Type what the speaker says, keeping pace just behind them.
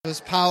It was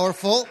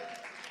powerful.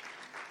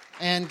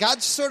 And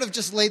God sort of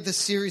just laid this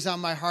series on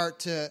my heart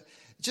to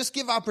just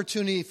give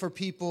opportunity for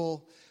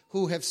people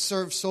who have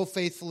served so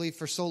faithfully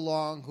for so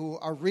long, who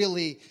are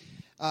really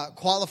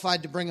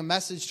qualified to bring a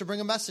message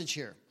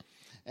here.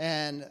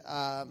 And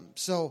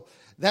so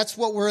that's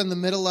what we're in the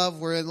middle of.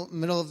 We're in the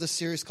middle of this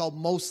series called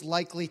Most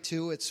Likely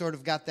To. It's sort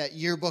of got that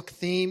yearbook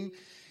theme,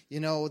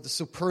 you know, the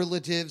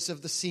superlatives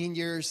of the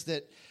seniors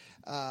that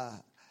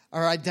are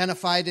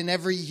identified in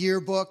every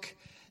yearbook.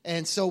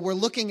 And so we're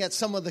looking at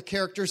some of the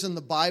characters in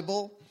the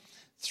Bible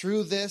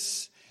through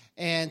this.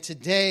 And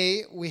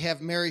today we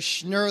have Mary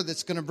Schnurr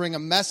that's going to bring a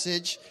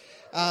message.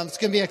 It's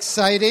going to be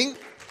exciting.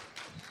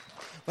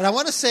 But I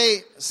want to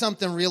say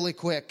something really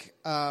quick.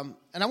 And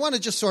I want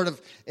to just sort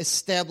of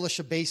establish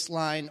a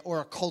baseline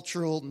or a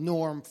cultural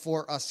norm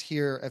for us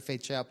here at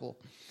Faith Chapel.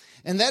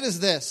 And that is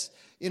this.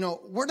 You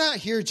know, we're not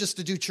here just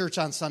to do church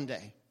on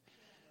Sunday.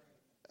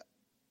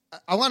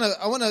 I want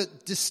to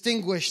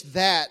distinguish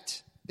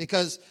that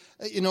because,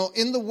 you know,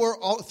 in the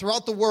world,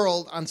 throughout the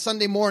world, on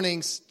Sunday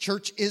mornings,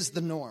 church is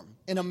the norm.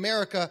 In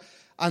America,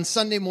 on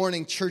Sunday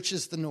morning, church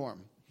is the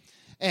norm.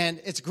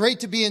 And it's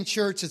great to be in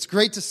church. It's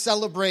great to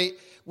celebrate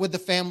with the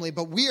family,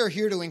 but we are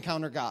here to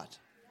encounter God,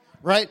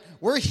 right?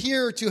 We're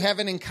here to have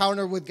an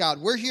encounter with God.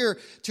 We're here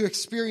to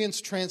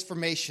experience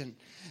transformation.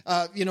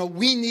 You know,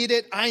 we need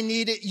it, I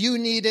need it, you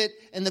need it,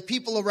 and the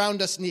people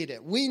around us need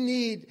it. We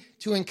need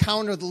to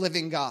encounter the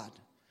living God,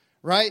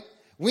 right?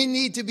 We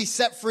need to be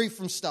set free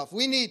from stuff.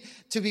 We need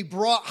to be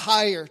brought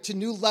higher to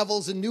new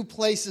levels and new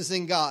places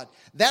in God.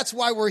 That's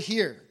why we're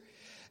here.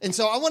 And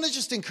so I want to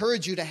just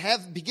encourage you to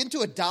begin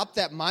to adopt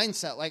that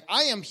mindset. Like,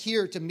 I am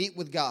here to meet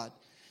with God.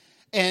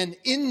 And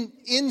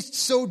in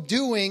so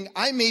doing,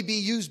 I may be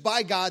used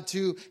by God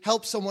to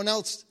help someone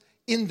else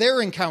in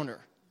their encounter.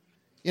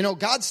 You know,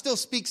 God still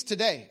speaks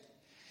today.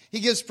 He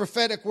gives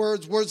prophetic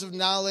words, words of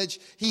knowledge.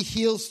 He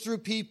heals through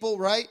people,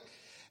 right?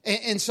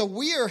 And so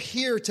we are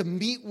here to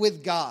meet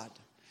with God.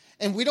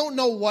 And we don't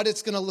know what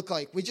it's going to look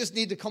like. We just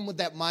need to come with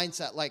that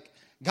mindset like,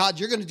 God,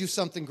 you're going to do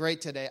something great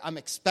today. I'm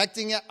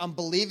expecting it. I'm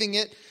believing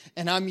it.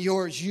 And I'm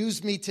yours.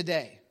 Use me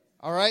today.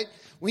 All right?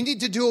 We need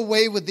to do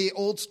away with the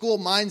old school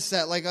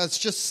mindset. Like, oh, it's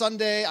just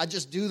Sunday. I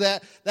just do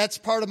that. That's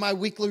part of my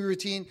weekly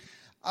routine.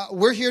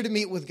 We're here to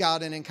meet with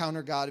God and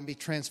encounter God and be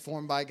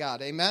transformed by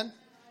God. Amen?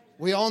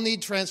 We all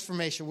need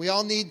transformation. We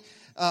all need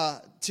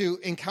to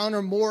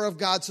encounter more of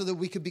God so that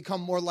we could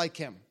become more like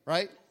Him.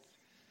 Right?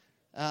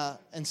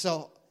 And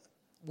so,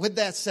 with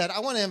that said, I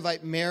want to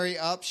invite Mary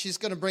up. She's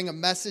going to bring a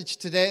message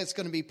today. It's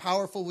going to be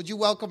powerful. Would you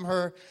welcome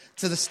her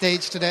to the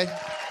stage today?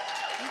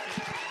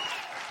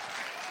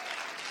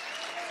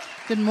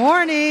 Good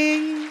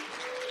morning.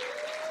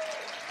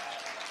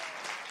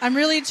 I'm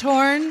really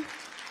torn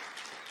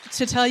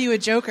to tell you a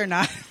joke or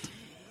not.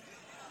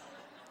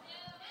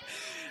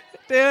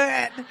 Do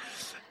it. All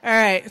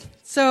right.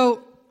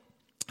 So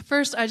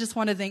first, I just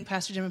want to thank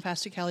Pastor Jim and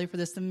Pastor Kelly for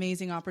this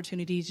amazing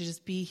opportunity to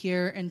just be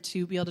here and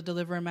to be able to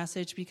deliver a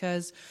message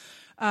because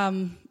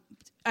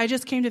I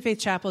just came to Faith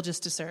Chapel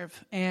just to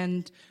serve.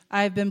 And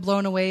I've been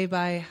blown away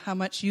by how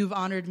much you've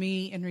honored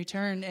me in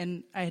return.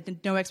 And I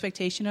had no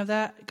expectation of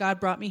that. God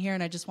brought me here,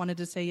 and I just wanted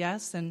to say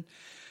yes. And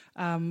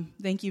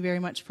thank you very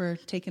much for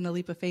taking a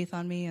leap of faith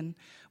on me. And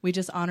we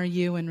just honor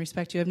you and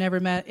respect you. I've never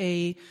met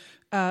a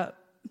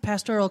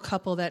pastoral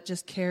couple that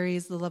just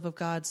carries the love of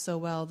God so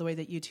well the way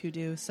that you two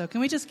do. So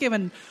can we just give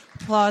an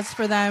applause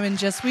for them and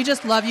we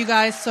just love you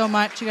guys so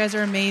much. You guys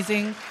are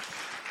amazing.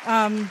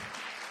 I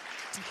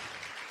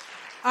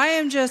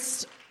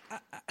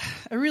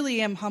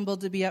really am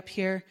humbled to be up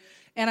here.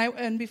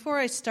 And before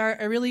I start,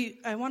 I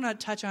want to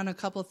touch on a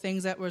couple of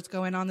things that was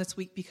going on this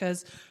week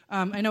because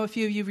I know a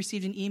few of you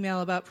received an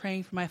email about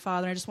praying for my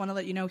father. I just want to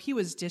let you know he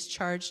was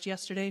discharged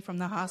yesterday from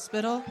the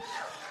hospital.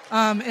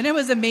 And it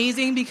was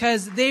amazing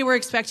because they were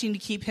expecting to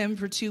keep him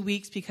for 2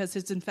 weeks because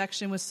his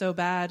infection was so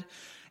bad.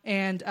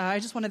 And I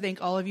just want to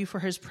thank all of you for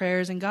his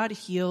prayers, and God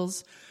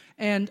heals.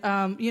 And,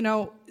 you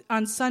know,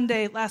 on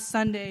last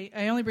Sunday,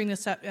 I only bring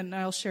this up and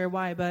I'll share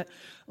why, but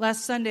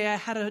last Sunday I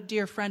had a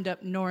dear friend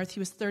up north. He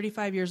was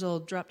 35 years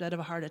old, dropped dead of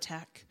a heart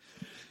attack.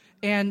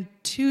 And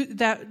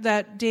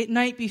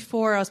night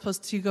before I was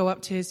supposed to go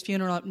up to his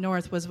funeral up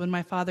north was when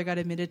my father got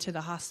admitted to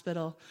the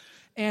hospital.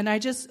 And I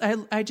just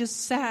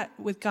sat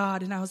with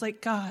God, and I was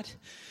like, God,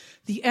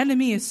 the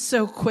enemy is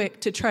so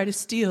quick to try to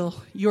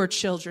steal your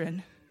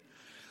children.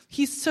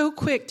 He's so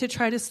quick to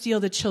try to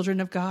steal the children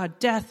of God.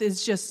 Death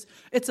is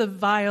it's a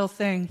vile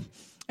thing.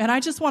 And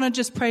I just want to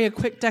just pray a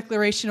quick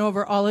declaration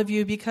over all of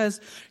you because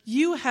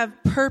you have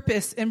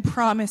purpose and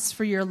promise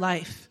for your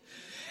life.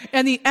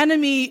 And the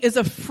enemy is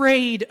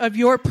afraid of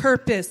your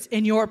purpose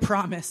and your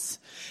promise.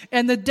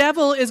 And the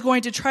devil is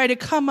going to try to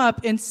come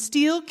up and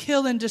steal,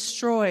 kill, and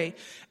destroy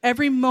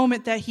every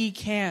moment that he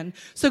can.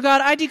 So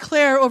God, I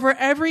declare over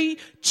every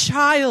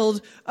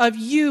child of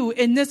you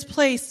in this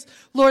place,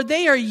 Lord,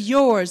 they are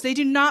yours. They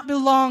do not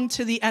belong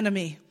to the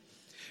enemy.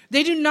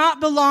 They do not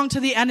belong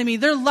to the enemy.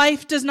 Their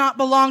life does not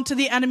belong to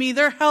the enemy.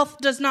 Their health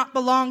does not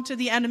belong to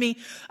the enemy.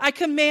 I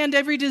command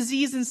every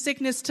disease and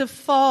sickness to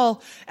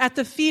fall at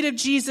the feet of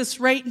Jesus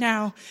right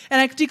now.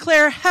 And I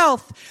declare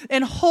health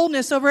and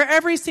wholeness over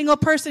every single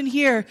person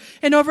here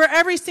and over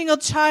every single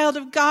child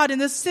of God in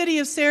the city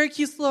of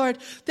Syracuse, Lord,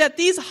 that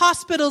these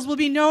hospitals will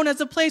be known as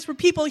a place where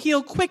people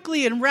heal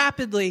quickly and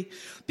rapidly.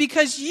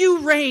 Because you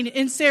reign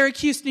in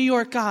Syracuse, New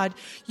York, God.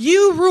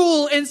 You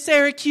rule in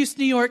Syracuse,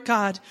 New York,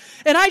 God.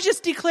 And I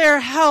just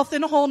declare health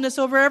and wholeness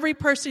over every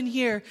person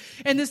here.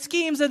 And the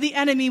schemes of the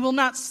enemy will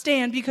not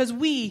stand because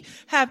we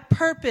have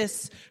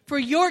purpose for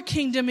your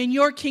kingdom and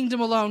your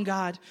kingdom alone,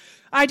 God.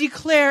 I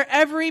declare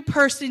every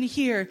person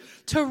here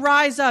to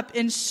rise up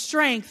in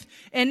strength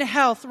and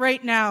health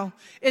right now.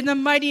 In the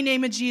mighty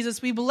name of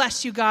Jesus, we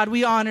bless you, God.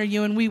 We honor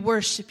you and we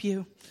worship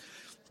you.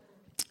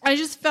 I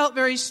just felt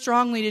very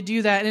strongly to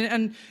do that.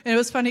 And it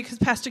was funny because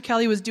Pastor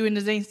Kelly was doing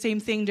the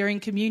same thing during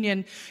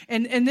communion.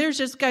 And there's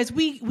just, guys,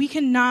 we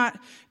cannot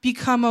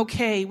become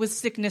okay with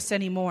sickness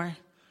anymore.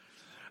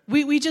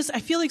 I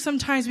feel like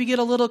sometimes we get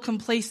a little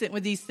complacent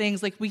with these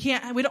things. Like we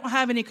don't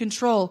have any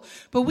control,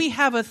 but we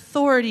have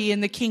authority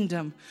in the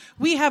kingdom.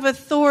 We have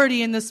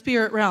authority in the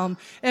spirit realm.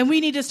 And we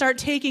need to start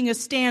taking a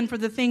stand for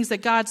the things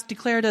that God's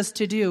declared us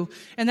to do.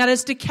 And that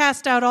is to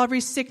cast out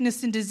every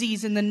sickness and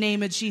disease in the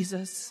name of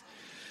Jesus.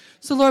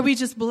 So Lord, we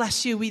just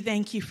bless you. We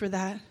thank you for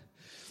that.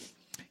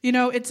 You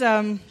know, it's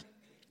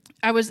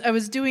I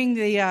was doing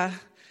the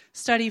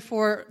study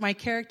for my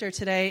character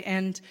today,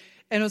 and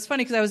it was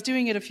funny because I was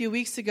doing it a few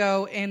weeks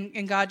ago,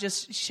 and God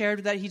just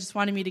shared that He just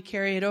wanted me to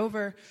carry it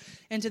over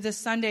into this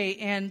Sunday.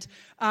 And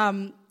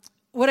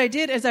what I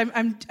did is I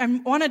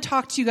want to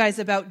talk to you guys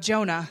about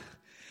Jonah.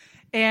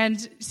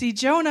 And see,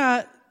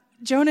 Jonah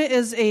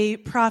is a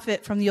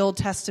prophet from the Old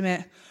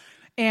Testament,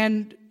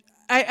 and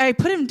I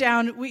put him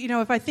down, you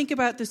know, if I think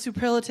about the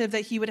superlative that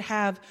he would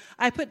have,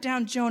 I put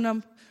down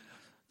Jonah,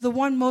 the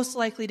one most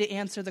likely to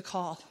answer the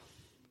call.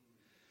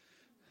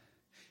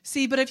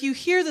 See, but if you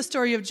hear the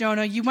story of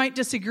Jonah, you might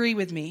disagree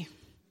with me.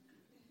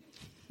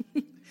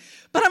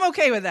 But I'm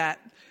okay with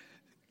that.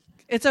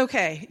 It's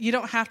okay. You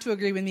don't have to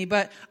agree with me,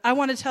 but I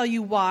want to tell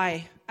you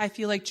why I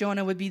feel like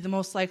Jonah would be the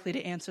most likely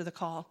to answer the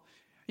call.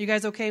 Are you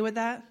guys okay with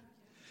that?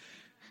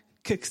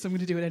 Because I'm going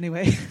to do it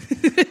anyway.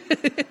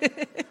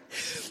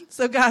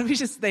 So God, we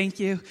just thank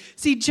you.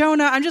 See,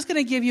 Jonah, I'm just going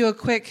to give you a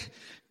quick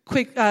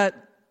tell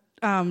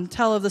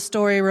of the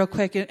story real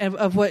quick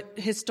of what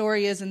his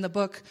story is in the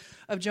book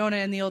of Jonah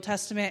in the Old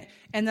Testament,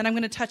 and then I'm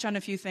going to touch on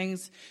a few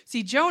things.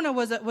 See, Jonah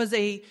was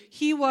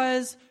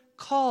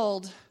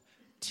called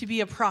to be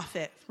a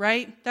prophet,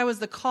 right? That was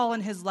the call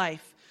in his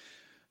life.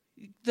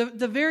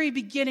 The very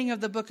beginning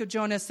of the book of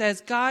Jonah says,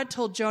 God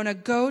told Jonah,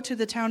 go to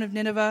the town of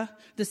Nineveh,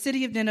 the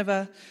city of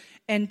Nineveh,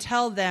 and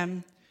tell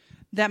them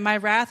that my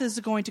wrath is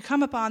going to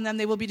come upon them.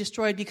 They will be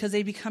destroyed because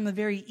they become a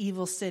very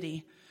evil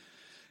city.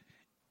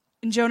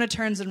 And Jonah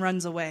turns and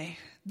runs away.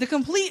 The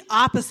complete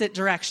opposite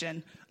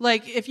direction.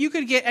 Like, if you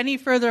could get any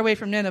further away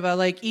from Nineveh,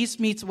 like east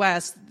meets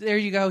west, there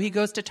you go. He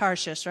goes to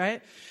Tarshish,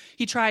 right?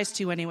 He tries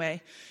to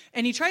anyway.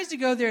 And he tries to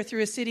go there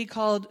through a city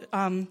called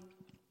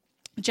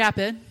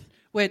Japheth,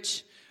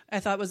 which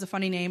I thought was a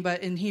funny name,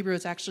 but in Hebrew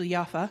it's actually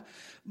Jaffa.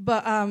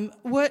 But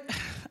what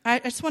I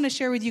just want to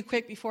share with you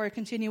quick before I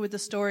continue with the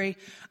story.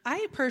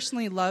 I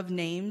personally love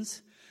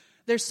names.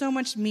 There's so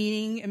much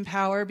meaning and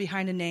power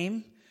behind a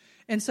name.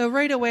 And so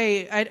right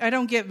away, I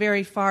don't get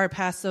very far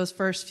past those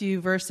first few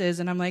verses,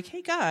 and I'm like,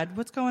 hey, God,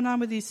 what's going on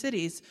with these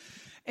cities?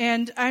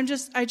 And I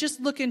just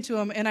look into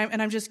them, and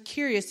I'm just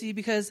curious,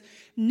 because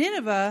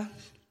Nineveh,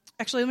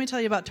 actually, let me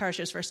tell you about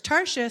Tarshish first.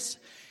 Tarshish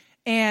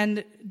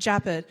and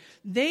Japheth,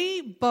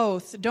 they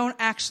both don't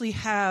actually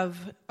have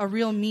a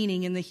real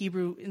meaning in the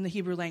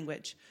Hebrew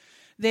language.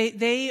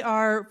 They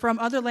are from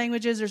other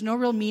languages. There's no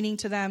real meaning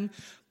to them.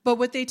 But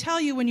what they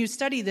tell you when you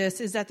study this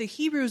is that the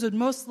Hebrews would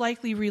most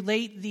likely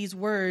relate these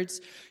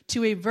words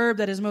to a verb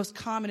that is most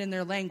common in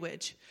their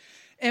language.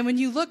 And when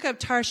you look up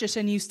Tarshish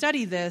and you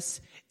study this,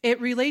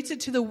 it relates it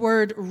to the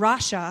word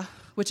rasha,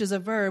 which is a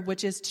verb,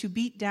 which is to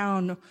beat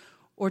down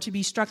or to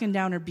be strucken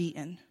down or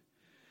beaten.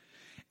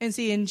 And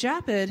see, in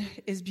Japheth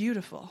is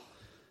beautiful.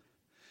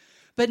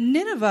 But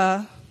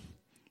Nineveh,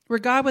 where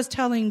God was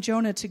telling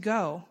Jonah to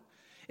go,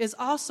 is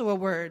also a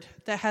word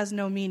that has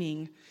no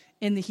meaning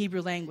in the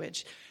Hebrew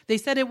language. They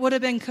said it would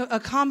have been a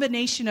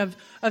combination of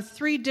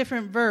three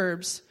different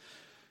verbs.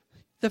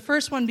 The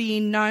first one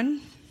being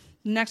nun,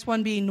 the next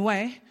one being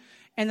nwe,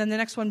 and then the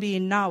next one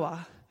being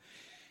nawa.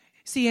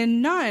 See,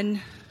 in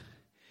nun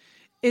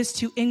is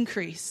to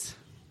increase.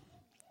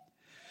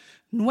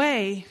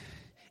 Nwe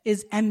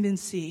is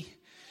embassy.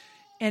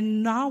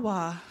 And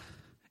nawa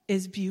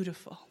is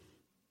beautiful.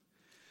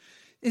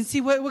 And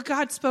see, what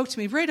God spoke to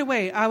me right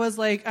away, I was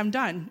like, I'm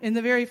done. In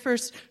the very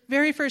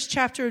first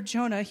chapter of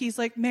Jonah, he's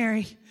like,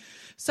 Mary,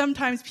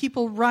 sometimes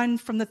people run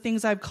from the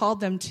things I've called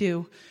them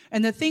to.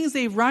 And the things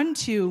they run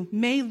to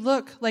may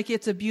look like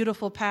it's a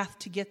beautiful path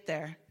to get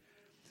there.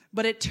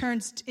 But it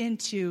turns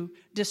into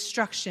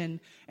destruction,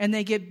 and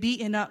they get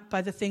beaten up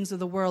by the things of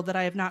the world that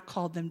I have not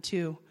called them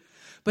to.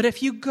 But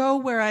if you go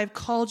where I've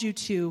called you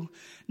to,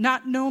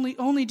 not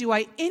only do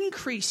I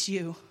increase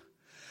you,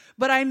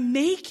 but I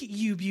make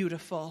you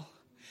beautiful,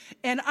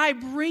 and I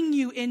bring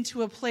you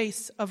into a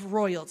place of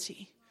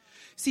royalty.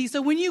 See,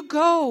 so when you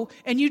go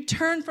and you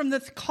turn from the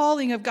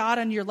calling of God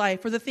on your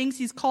life or the things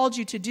he's called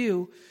you to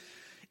do,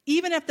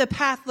 even if the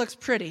path looks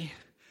pretty,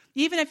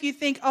 even if you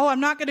think, oh, I'm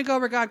not going to go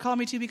where God called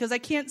me to because I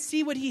can't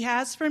see what he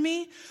has for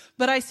me,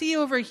 but I see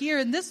over here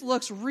and this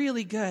looks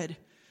really good.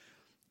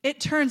 It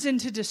turns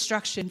into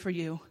destruction for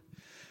you.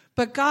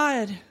 But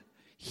God,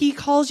 he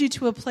calls you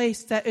to a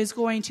place that is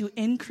going to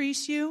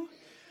increase you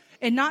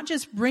and not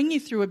just bring you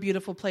through a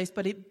beautiful place,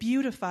 but it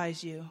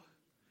beautifies you.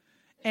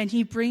 And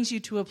he brings you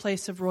to a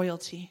place of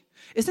royalty.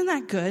 Isn't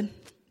that good?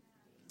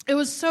 It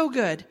was so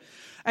good.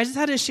 I just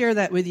had to share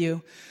that with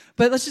you.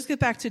 But let's just get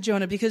back to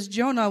Jonah, because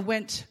Jonah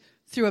went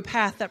through a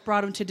path that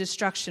brought him to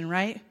destruction,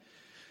 right?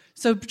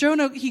 So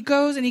Jonah, he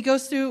goes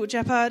through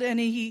Japheth, and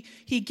he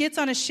gets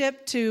on a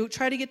ship to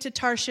try to get to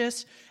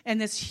Tarshish,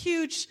 and this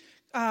huge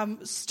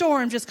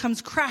storm just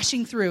comes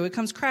crashing through. It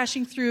comes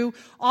crashing through.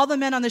 All the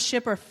men on the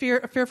ship are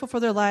fearful for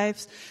their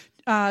lives.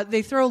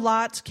 They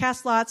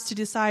cast lots to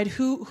decide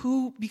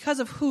who, because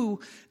of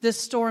who this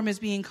storm is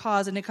being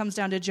caused, and it comes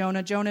down to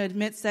Jonah. Jonah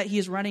admits that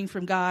he's running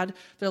from God.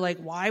 They're like,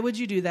 why would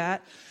you do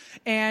that?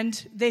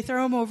 And they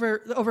throw him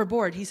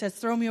overboard. He says,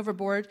 throw me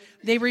overboard.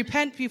 They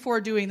repent before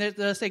doing that.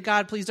 They'll say,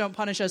 God, please don't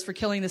punish us for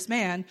killing this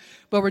man,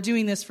 but we're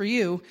doing this for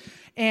you.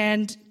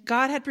 And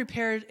God had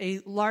prepared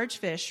a large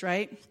fish,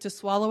 right, to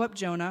swallow up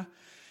Jonah.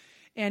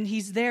 And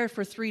he's there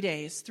for 3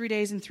 days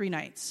and 3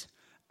 nights.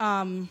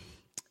 And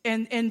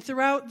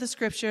throughout the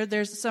scripture,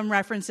 there's some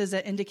references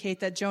that indicate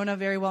that Jonah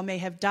very well may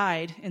have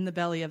died in the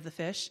belly of the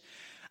fish.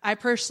 I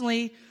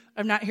personally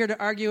am not here to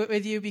argue it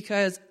with you,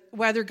 because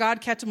whether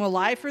God kept him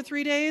alive for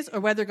 3 days or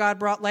whether God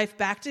brought life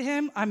back to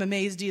him, I'm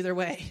amazed either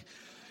way.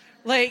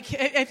 Like,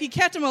 if he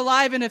kept him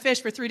alive in a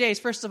fish for 3 days,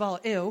 first of all,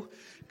 ew,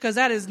 because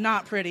that is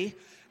not pretty.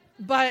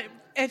 But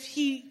if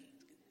he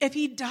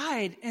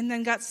died and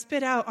then got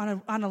spit out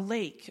on a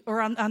lake or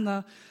on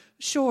the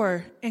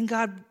shore and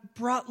God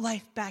brought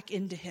life back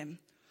into him,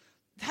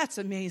 that's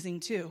amazing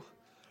too.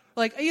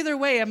 Like, either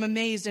way, I'm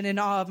amazed and in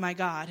awe of my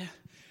God.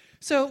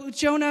 So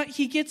Jonah,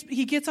 he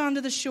gets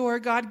onto the shore.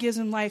 God gives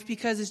him life,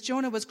 because as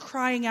Jonah was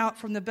crying out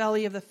from the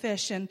belly of the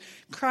fish and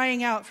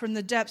crying out from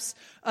the depths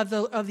of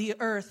the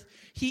earth,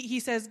 he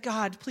says,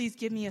 God, please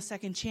give me a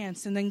second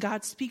chance. And then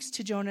God speaks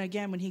to Jonah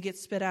again when he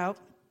gets spit out.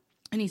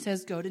 And he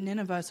says, go to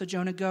Nineveh. So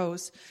Jonah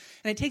goes.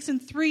 And it takes him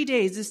 3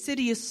 days. The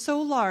city is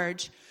so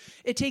large.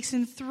 It takes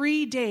him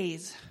 3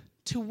 days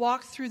to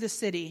walk through the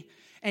city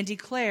and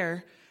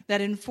declare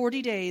that in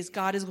 40 days,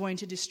 God is going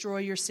to destroy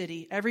your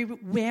city. Every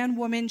man,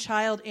 woman,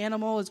 child,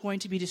 animal is going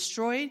to be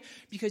destroyed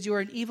because you are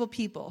an evil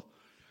people.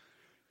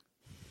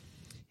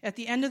 At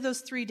the end of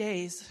those 3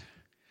 days,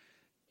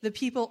 the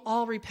people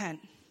all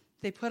repent.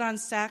 They put on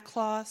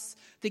sackcloths.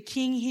 The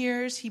king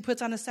hears. He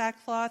puts on a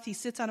sackcloth. He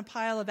sits on a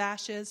pile of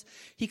ashes.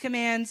 He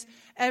commands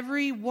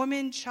every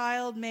woman,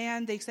 child,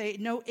 man. They say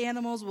no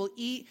animals will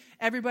eat.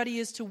 Everybody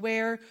is to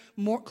wear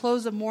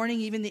clothes of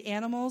mourning, even the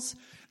animals.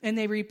 And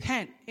they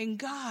repent. And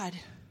God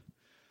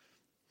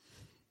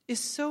is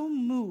so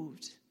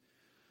moved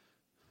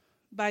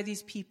by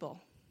these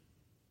people.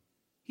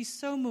 He's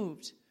so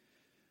moved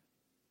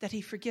that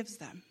he forgives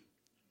them.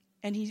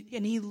 And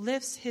he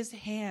lifts his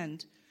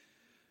hand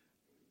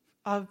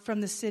from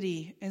the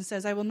city and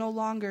says, I will no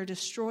longer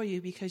destroy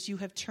you because you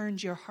have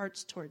turned your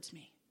hearts towards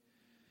me.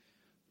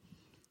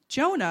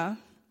 Jonah,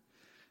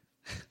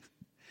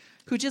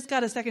 who just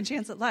got a second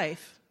chance at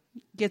life,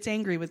 gets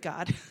angry with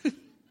God.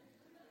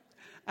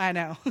 I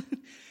know.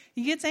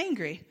 He gets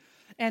angry.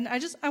 And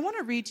I want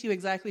to read to you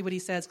exactly what he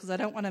says, because I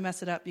don't want to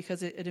mess it up,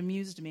 because it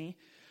amused me.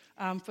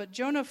 But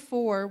Jonah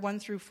 4, 1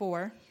 through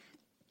 4.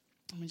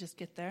 Let me just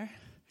get there.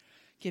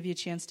 Give you a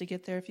chance to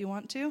get there if you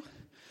want to.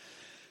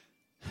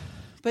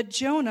 But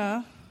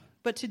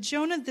to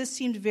Jonah this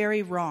seemed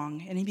very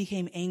wrong, and he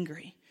became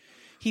angry.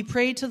 He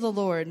prayed to the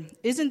Lord,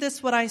 isn't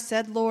this what I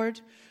said, Lord,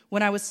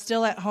 when I was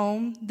still at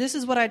home? This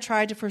is what I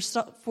tried to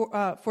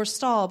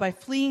forestall by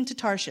fleeing to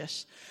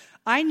Tarshish.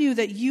 I knew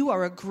that you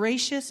are a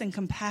gracious and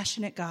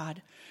compassionate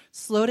God,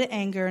 slow to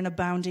anger and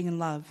abounding in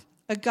love,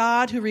 a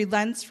God who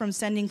relents from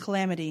sending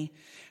calamity.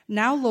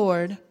 Now,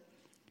 Lord,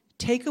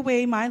 take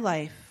away my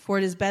life, for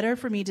it is better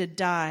for me to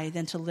die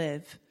than to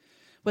live.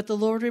 But the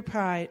Lord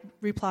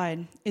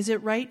replied, is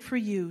it right for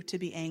you to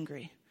be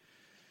angry?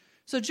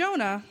 So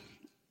Jonah,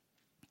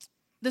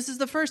 this is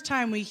the first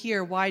time we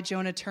hear why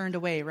Jonah turned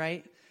away,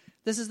 right?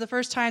 This is the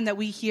first time that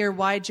we hear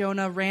why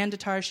Jonah ran to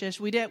Tarshish.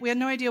 We had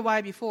no idea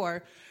why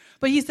before.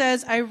 But he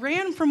says, I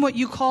ran from what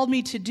you called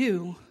me to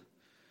do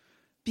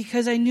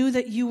because I knew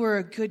that you were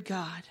a good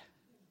God.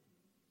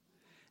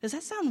 Does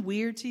that sound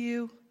weird to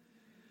you?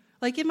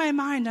 Like, in my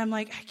mind, I'm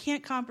like, I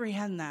can't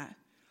comprehend that.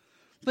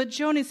 But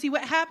Jonah, see,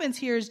 what happens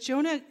here is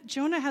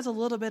Jonah has a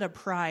little bit of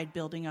pride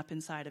building up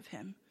inside of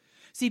him.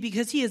 See,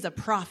 because he is a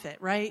prophet,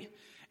 right?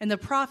 And the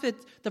prophet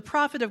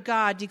of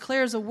God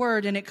declares a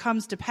word and it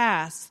comes to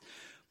pass.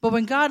 But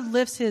when God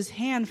lifts his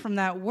hand from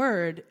that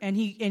word and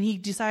he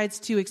decides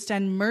to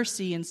extend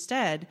mercy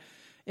instead,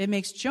 it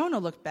makes Jonah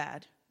look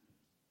bad.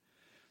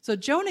 So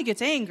Jonah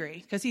gets angry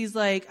because he's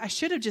like, I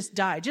should have just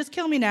died. Just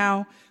kill me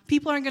now.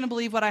 People aren't going to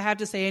believe what I have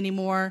to say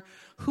anymore.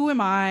 Who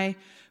am I?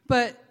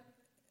 But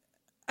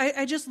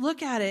I just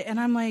look at it and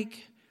I'm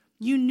like,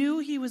 you knew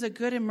he was a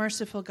good and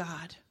merciful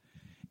God,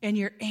 and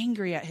you're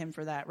angry at him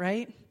for that,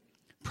 right?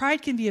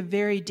 Pride can be a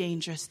very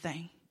dangerous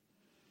thing.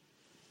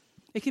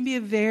 It can be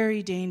a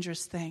very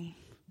dangerous thing.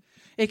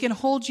 It can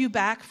hold you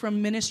back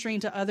from ministering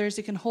to others.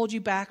 It can hold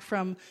you back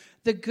from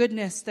the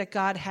goodness that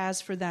God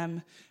has for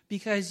them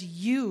because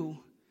you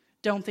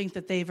don't think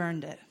that they've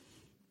earned it.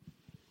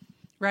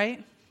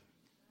 Right?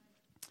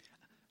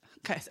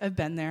 Guys, I've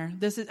been there.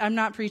 I'm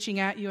not preaching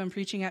at you. I'm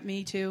preaching at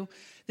me too.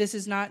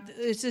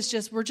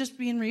 We're just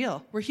being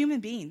real. We're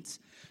human beings.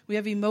 We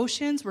have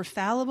emotions. We're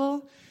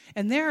fallible.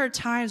 And there are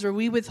times where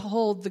we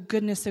withhold the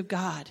goodness of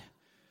God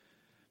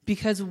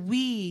because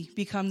we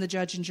become the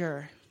judge and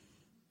juror.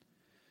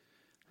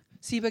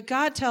 See, but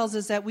God tells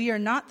us that we are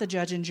not the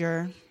judge and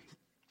juror.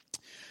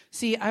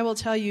 See, I will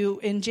tell you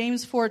in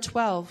James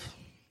 4:12,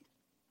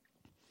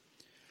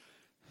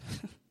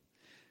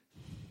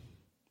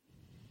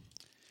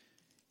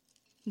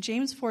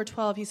 James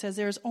 4:12, he says,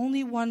 there is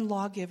only one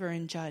lawgiver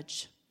and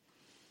judge,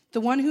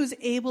 the one who is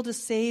able to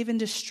save and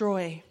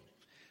destroy.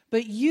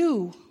 But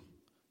you,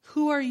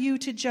 who are you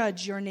to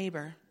judge your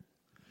neighbor?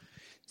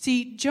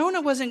 See,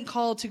 Jonah wasn't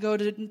called to go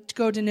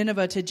to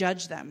Nineveh to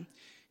judge them.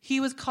 He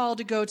was called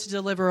to go to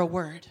deliver a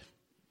word.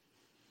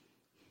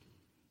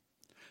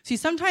 See,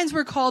 sometimes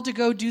we're called to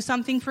go do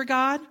something for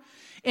God,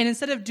 and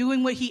instead of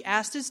doing what he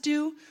asked us to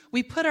do,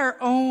 we put our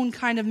own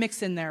kind of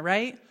mix in there,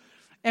 right?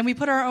 And we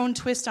put our own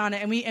twist on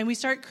it, and we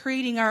start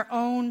creating our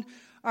own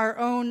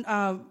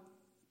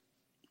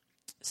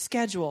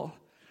schedule.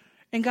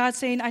 And God's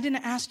saying, I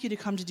didn't ask you to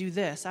come to do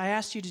this. I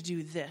asked you to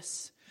do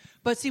this.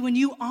 But see, when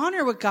you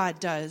honor what God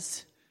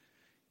does,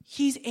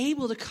 he's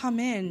able to come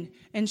in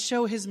and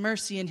show his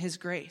mercy and his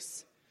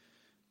grace.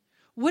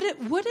 What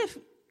if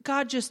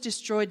God just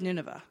destroyed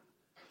Nineveh?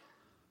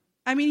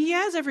 I mean, he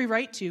has every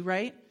right to,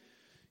 right?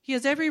 He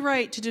has every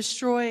right to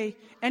destroy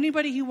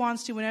anybody he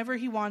wants to, whenever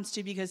he wants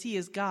to, because he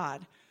is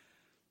God.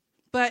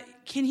 But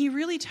can he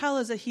really tell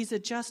us that he's a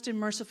just and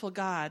merciful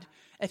God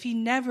if he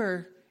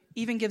never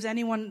even gives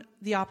anyone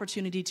the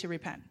opportunity to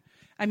repent?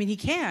 I mean, he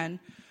can,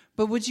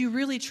 but would you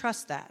really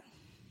trust that?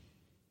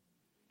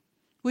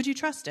 Would you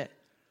trust it?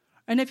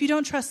 And if you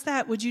don't trust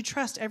that, would you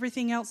trust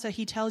everything else that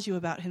he tells you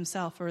about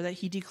himself or that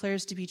he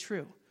declares to be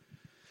true?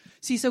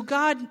 See, so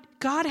God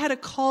had a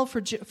call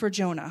for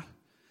Jonah.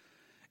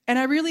 And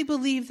I really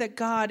believe that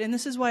God, and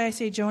this is why I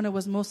say Jonah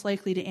was most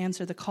likely to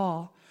answer the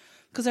call,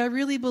 because I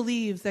really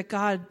believe that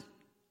God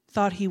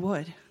thought he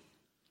would,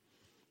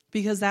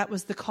 because that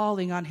was the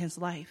calling on his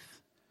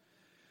life.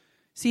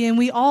 See, and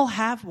we all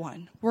have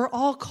one. We're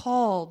all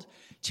called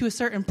to a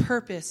certain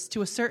purpose,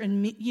 to a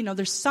certain,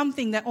 there's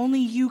something that only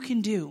you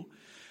can do.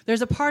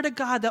 There's a part of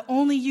God that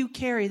only you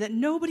carry that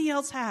nobody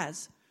else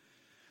has.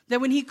 That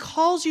when he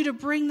calls you to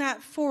bring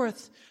that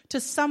forth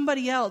to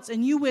somebody else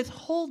and you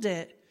withhold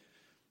it,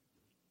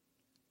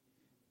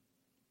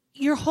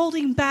 you're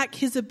holding back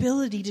his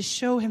ability to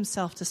show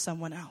himself to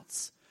someone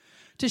else,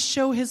 to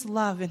show his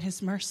love and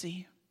his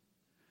mercy.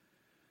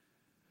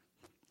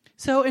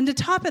 So, and to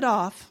top it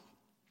off,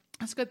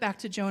 let's go back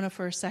to Jonah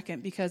for a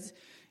second, because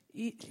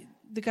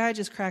the guy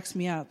just cracks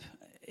me up.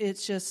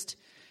 It's just,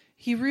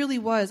 he really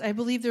was. I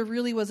believe there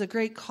really was a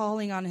great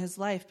calling on his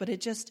life, but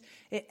it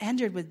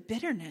ended with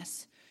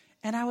bitterness.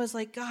 And I was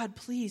like, God,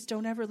 please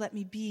don't ever let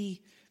me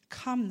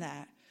become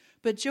that.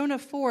 But Jonah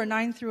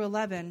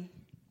 4:9-11,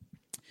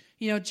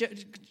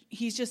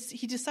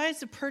 he decides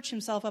to perch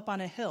himself up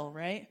on a hill,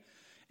 right?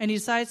 And he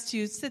decides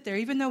to sit there,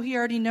 even though he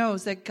already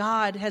knows that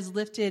God has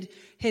lifted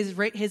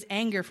his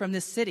anger from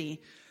this city.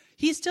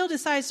 He still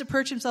decides to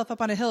perch himself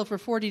up on a hill for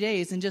 40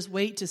 days and just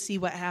wait to see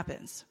what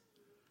happens.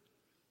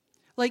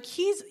 Like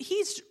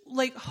he's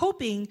like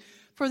hoping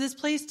for this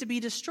place to be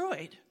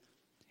destroyed.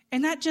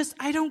 And that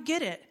I don't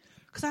get it.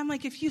 Because I'm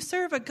like, if you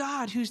serve a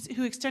God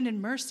who extended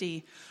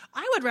mercy,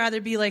 I would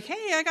rather be like,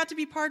 hey, I got to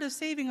be part of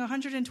saving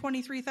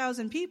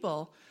 123,000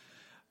 people.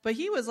 But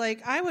he was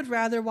like, I would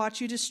rather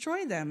watch you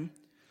destroy them.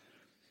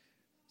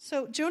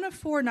 So Jonah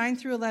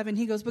 4:9-11,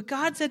 he goes, but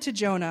God said to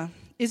Jonah,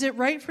 is it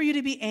right for you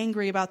to be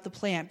angry about the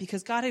plant?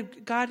 Because God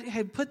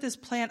had put this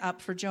plant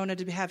up for Jonah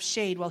to have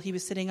shade while he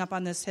was sitting up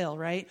on this hill,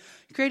 right?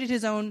 He created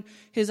his own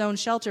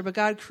shelter, but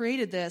God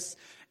created this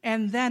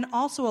and then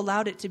also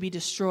allowed it to be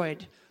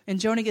destroyed. And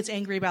Jonah gets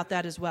angry about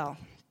that as well.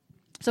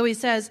 So he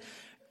says,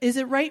 is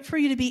it right for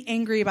you to be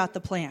angry about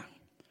the plant?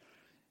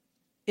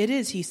 It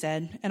is, he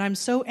said, and I'm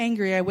so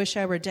angry I wish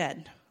I were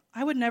dead.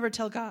 I would never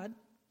tell God,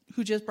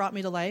 who just brought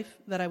me to life,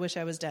 that I wish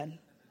I was dead.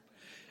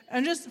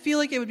 I just feel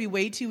like it would be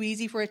way too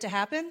easy for it to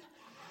happen.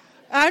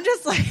 I'm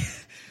just like,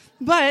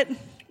 but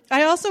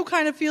I also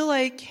kind of feel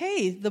like,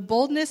 hey, the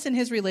boldness in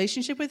his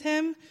relationship with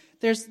him,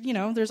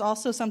 there's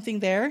also something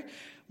there.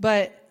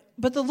 But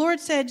the Lord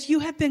said, you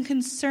have been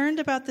concerned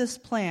about this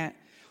plant.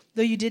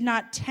 though you did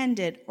not tend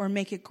it or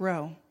make it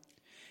grow.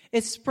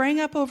 It sprang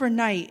up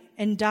overnight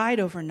and died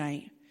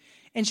overnight.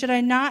 And should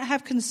I not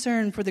have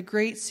concern for the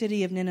great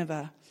city of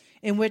Nineveh,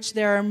 in which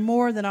there are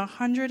more than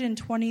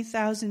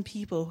 120,000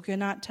 people who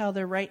cannot tell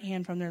their right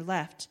hand from their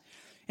left,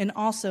 and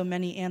also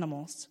many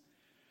animals?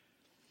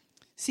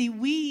 See,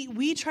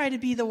 we try to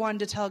be the one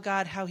to tell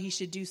God how he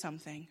should do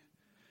something.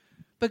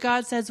 But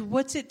God says,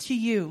 what's it to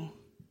you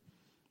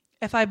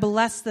if I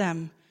bless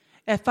them,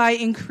 if I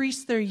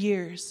increase their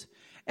years,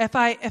 if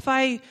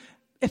I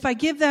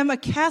give them a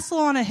castle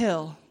on a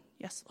hill?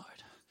 Yes, Lord.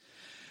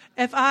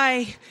 If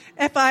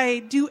I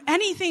do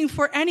anything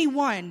for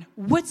anyone,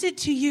 what's it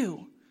to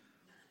you?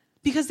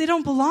 Because they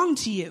don't belong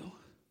to you.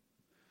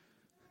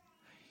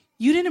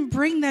 You didn't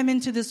bring them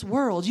into this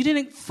world. You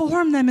didn't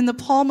form them in the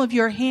palm of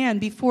your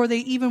hand before they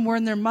even were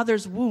in their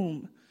mother's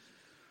womb.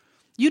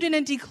 You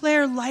didn't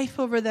declare life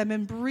over them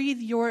and breathe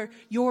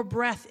your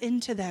breath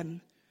into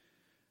them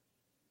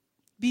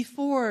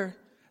before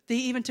they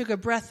even took a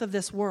breath of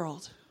this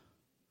world.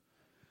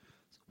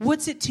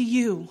 What's it to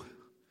you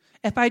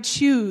if I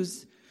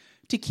choose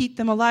to keep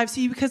them alive?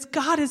 See, because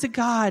God is a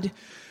God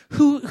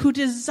who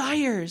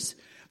desires,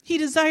 he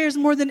desires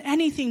more than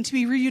anything to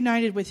be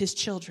reunited with his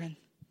children.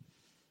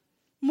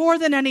 More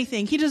than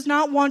anything. He does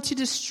not want to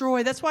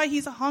destroy. That's why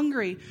he's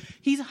hungry.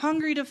 He's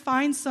hungry to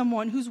find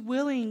someone who's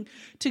willing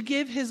to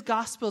give his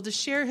gospel, to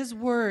share his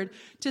word,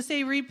 to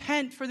say,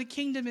 repent, for the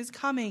kingdom is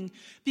coming.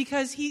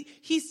 Because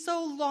he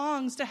so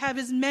longs to have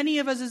as many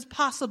of us as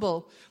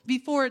possible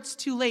before it's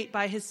too late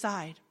by his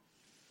side.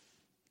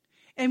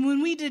 And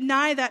when we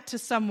deny that to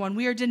someone,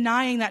 we are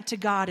denying that to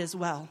God as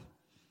well.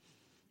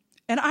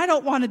 And I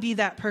don't want to be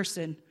that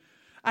person.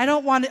 I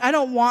don't want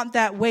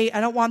that weight.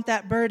 I don't want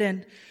that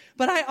burden.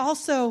 But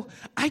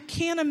I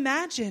can't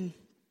imagine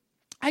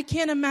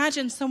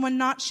someone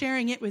not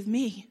sharing it with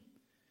me.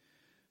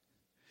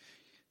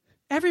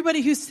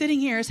 Everybody who's sitting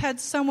here has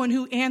had someone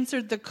who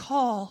answered the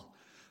call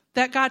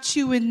that got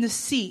you in the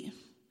seat.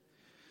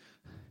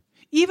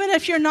 Even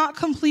if you're not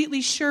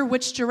completely sure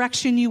which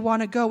direction you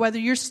want to go, whether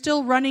you're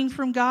still running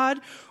from God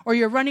or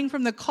you're running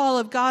from the call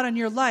of God on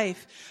your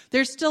life,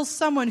 there's still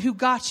someone who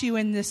got you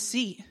in this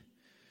seat.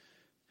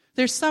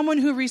 There's someone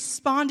who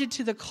responded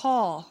to the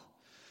call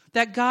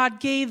that God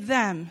gave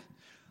them,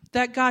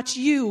 that got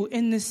you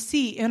in the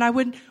seat.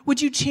 And would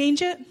you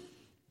change it?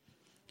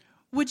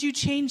 Would you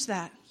change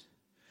that?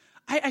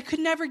 I could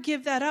never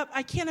give that up.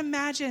 I can't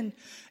imagine.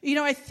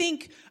 I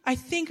think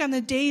on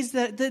the days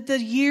the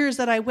years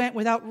that I went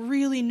without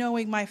really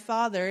knowing my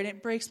father, and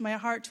it breaks my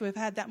heart to have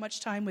had that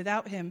much time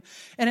without him.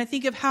 And I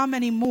think of how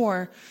many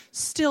more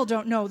still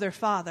don't know their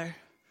father.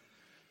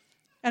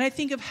 And I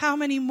think of how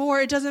many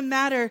more, it doesn't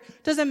matter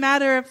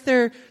if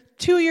they're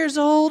 2 years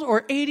old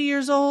or 80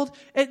 years old,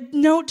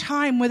 no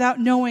time without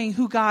knowing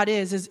who God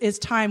is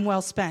time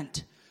well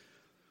spent.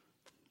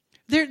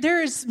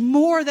 There is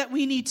more that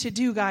we need to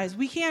do, guys.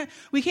 We can't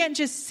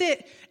just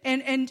sit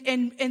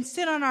and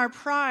sit on our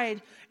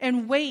pride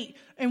and wait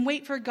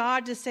for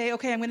God to say,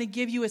 okay, I'm going to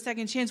give you a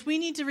second chance. We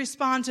need to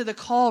respond to the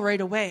call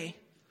right away.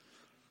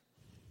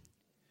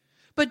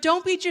 But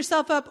don't beat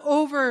yourself up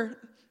over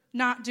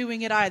not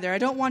doing it either. I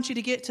don't want you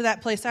to get to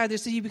that place either.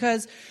 See,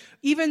 because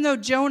even though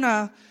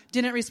Jonah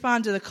didn't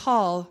respond to the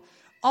call,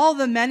 all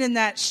the men in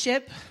that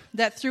ship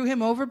that threw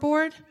him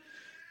overboard,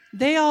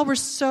 they all were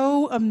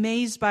so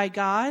amazed by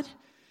God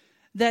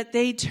that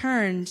they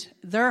turned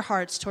their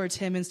hearts towards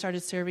him and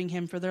started serving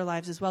him for their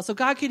lives as well. So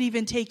God could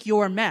even take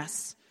your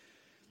mess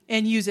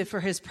and use it for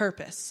his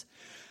purpose.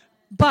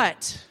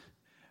 But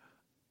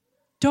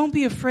don't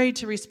be afraid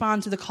to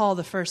respond to the call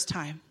the first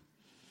time.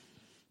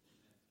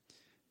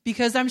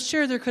 Because I'm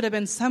sure there could have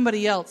been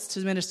somebody else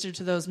to minister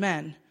to those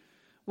men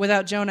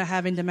without Jonah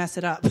having to mess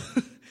it up.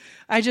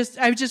 I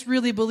just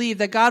really believe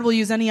that God will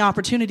use any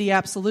opportunity,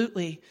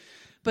 absolutely.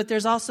 But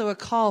there's also a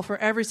call for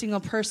every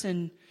single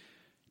person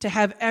to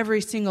have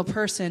every single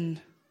person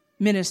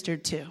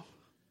ministered to.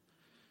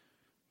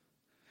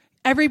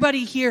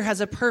 Everybody here has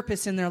a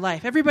purpose in their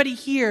life. Everybody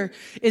here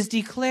is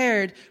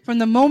declared from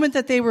the moment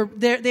that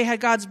they had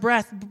God's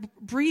breath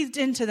breathed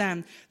into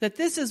them, that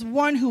this is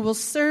one who will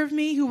serve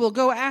me, who will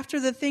go after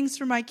the things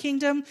for my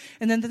kingdom,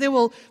 and then they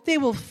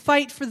will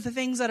fight for the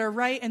things that are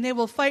right, and they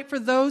will fight for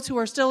those who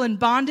are still in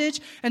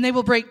bondage, and they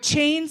will break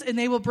chains, and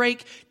they will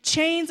break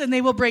chains, and they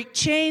will break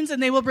chains,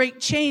 and they will break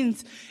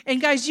chains. And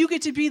guys, you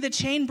get to be the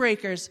chain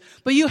breakers,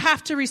 but you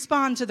have to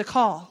respond to the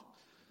call.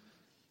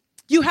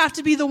 You have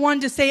to be the one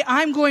to say,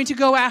 I'm going to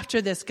go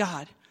after this,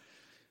 God.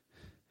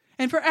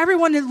 And for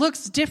everyone, it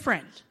looks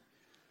different.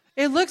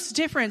 It looks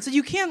different. So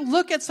you can't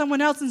look at someone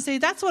else and say,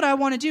 that's what I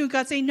want to do.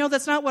 God say, no,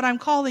 that's not what I'm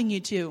calling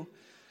you to.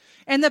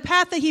 And the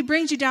path that he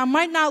brings you down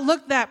might not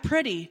look that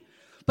pretty.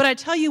 But I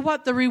tell you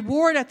what, the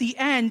reward at the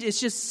end is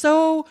just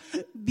so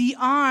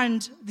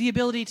beyond the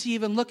ability to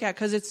even look at,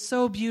 because it's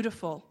so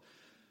beautiful.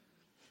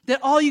 That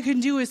all you can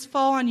do is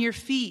fall on your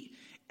feet.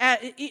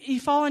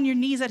 You fall on your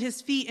knees at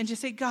his feet and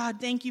just say,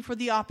 God, thank you for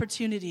the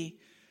opportunity.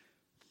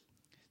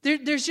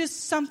 There's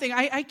just something.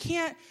 I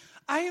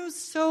am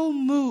so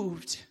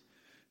moved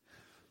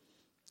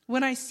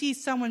when I see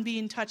someone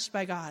being touched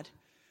by God.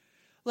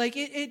 Like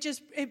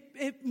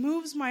it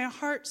moves my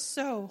heart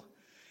so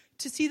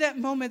to see that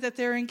moment that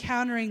they're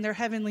encountering their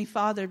Heavenly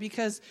Father,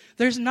 because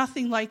there's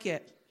nothing like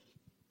it.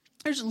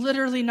 There's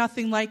literally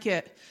nothing like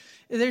it.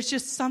 There's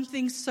just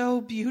something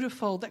so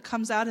beautiful that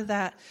comes out of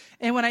that.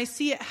 And when I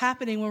see it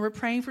happening, when we're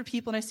praying for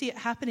people and I see it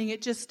happening,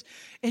 it just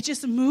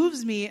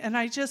moves me. And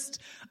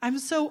I'm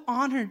so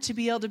honored to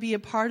be able to be a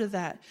part of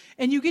that.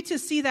 And you get to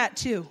see that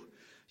too.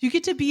 You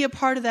get to be a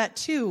part of that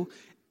too.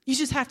 You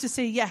just have to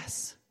say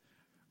yes,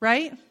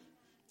 right?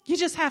 You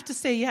just have to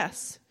say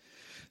yes.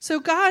 So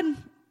God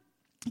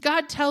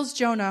tells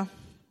Jonah,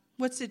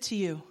 what's it to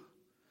you?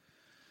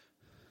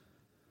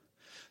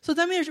 So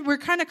then we're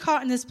kind of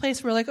caught in this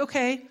place where, like,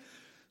 okay,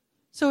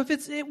 so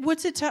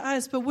what's it to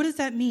us, but what does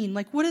that mean?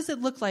 Like, what does it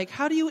look like?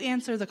 How do you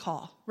answer the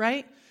call,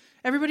 right?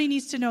 Everybody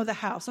needs to know the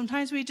how.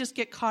 Sometimes we just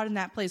get caught in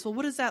that place. Well,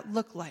 what does that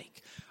look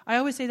like? I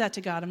always say that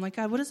to God. I'm like,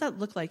 God, what does that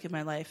look like in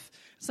my life?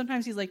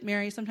 Sometimes he's like,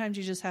 Mary, sometimes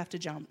you just have to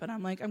jump. And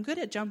I'm like, I'm good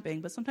at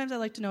jumping, but sometimes I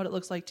like to know what it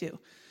looks like too.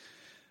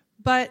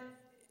 But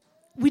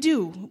we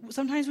do.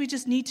 Sometimes we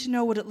just need to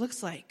know what it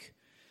looks like.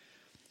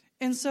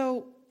 And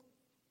so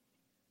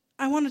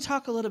I want to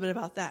talk a little bit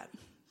about that,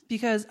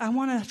 because I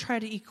want to try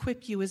to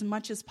equip you as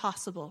much as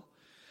possible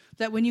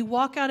that when you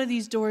walk out of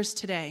these doors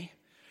today,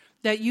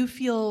 that you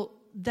feel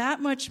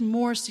that much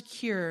more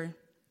secure,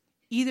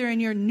 either in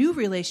your new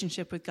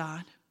relationship with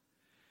God,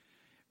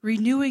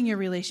 renewing your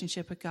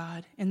relationship with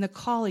God, and the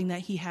calling that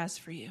he has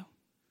for you.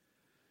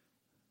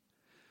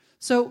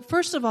 So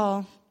first of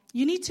all,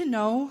 you need to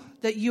know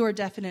that you are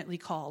definitely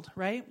called,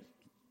 right?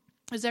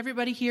 Does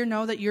everybody here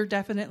know that you're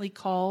definitely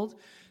called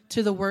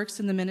to the works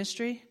in the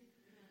ministry?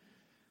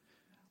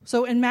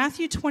 So in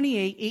Matthew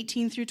 28,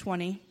 18 through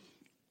 20,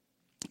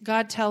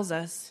 God tells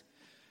us,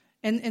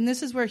 and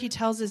this is where he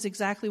tells us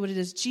exactly what it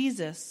is.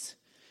 Jesus,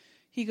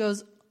 he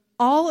goes,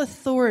 all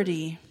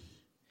authority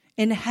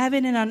in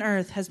heaven and on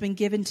earth has been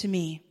given to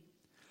me.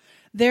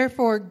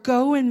 Therefore,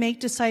 go and make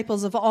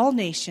disciples of all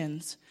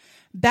nations,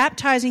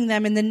 baptizing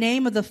them in the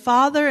name of the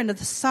Father and of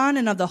the Son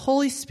and of the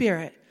Holy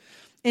Spirit,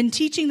 and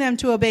teaching them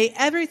to obey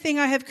everything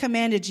I have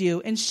commanded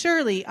you. And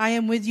surely I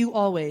am with you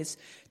always,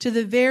 to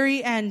the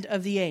very end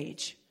of the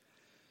age.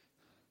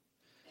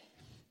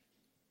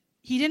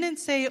 He didn't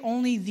say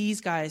only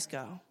these guys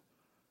go.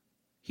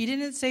 He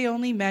didn't say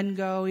only men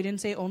go. He didn't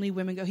say only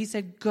women go. He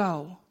said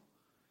go.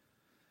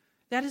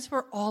 That is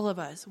for all of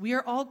us. We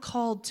are all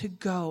called to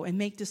go and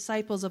make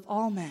disciples of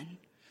all men,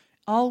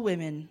 all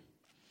women,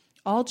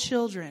 all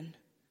children.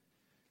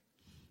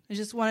 I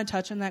just want to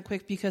touch on that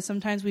quick, because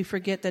sometimes we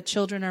forget that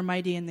children are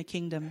mighty in the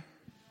kingdom.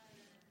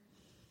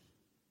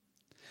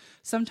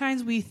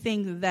 Sometimes we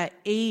think that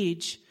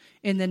age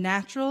in the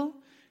natural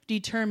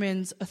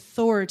determines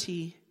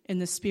authority in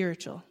the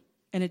spiritual,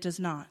 and it does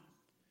not.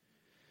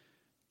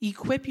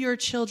 Equip your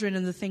children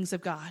in the things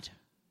of God.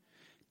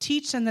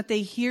 Teach them that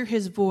they hear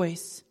his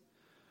voice.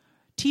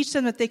 Teach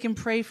them that they can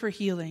pray for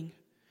healing.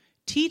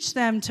 Teach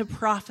them to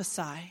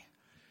prophesy.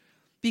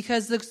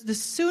 Because the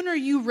sooner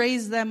you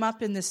raise them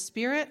up in the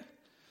spirit,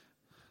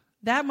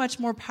 that much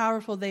more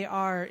powerful they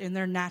are in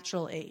their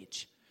natural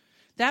age.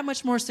 That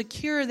much more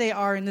secure they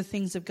are in the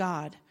things of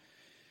God.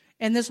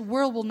 And this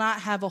world will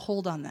not have a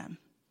hold on them.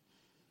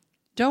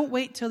 Don't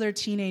wait till they're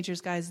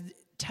teenagers, guys.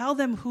 Tell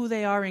them who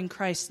they are in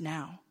Christ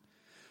now.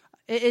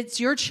 It's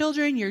your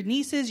children, your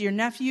nieces, your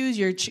nephews,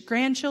 your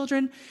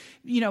grandchildren,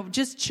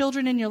 just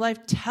children in your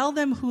life. Tell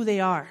them who they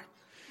are.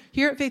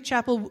 Here at Faith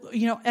Chapel,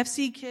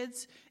 FC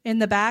kids in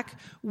the back,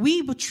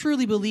 we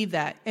truly believe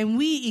that. And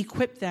we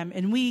equip them,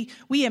 and we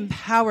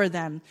empower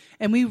them,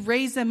 and we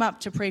raise them up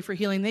to pray for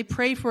healing. They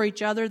pray for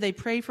each other. They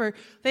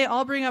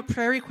all bring up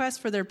prayer requests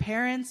for their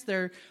parents,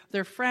 their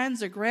friends,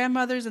 their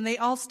grandmothers, and they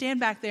all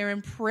stand back there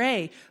and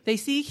pray. They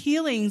see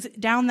healings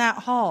down that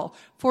hall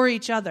for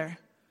each other.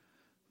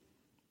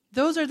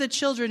 Those are the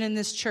children in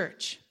this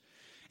church.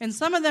 And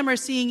some of them are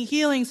seeing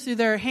healings through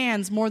their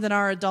hands more than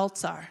our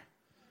adults are.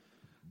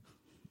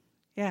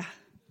 Yeah.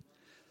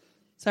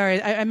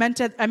 Sorry, I meant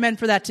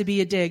for that to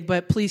be a dig,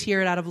 but please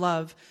hear it out of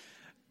love.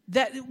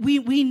 That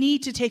we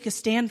need to take a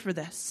stand for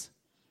this.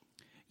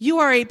 You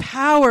are a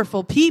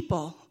powerful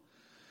people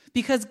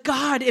because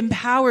God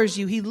empowers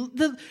you.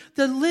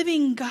 The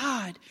living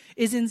God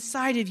is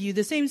inside of you.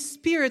 The same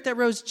Spirit that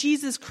rose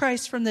Jesus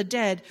Christ from the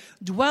dead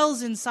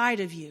dwells inside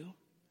of you.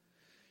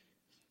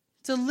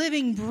 It's a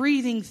living,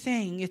 breathing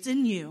thing. It's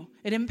in you.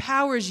 It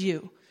empowers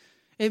you.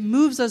 It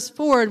moves us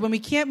forward. When we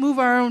can't move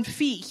our own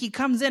feet, he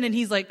comes in and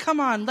he's like, come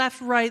on, left,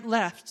 right,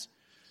 left.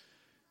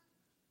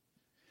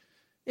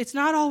 It's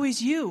not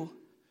always you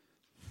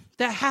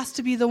that has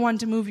to be the one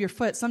to move your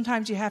foot.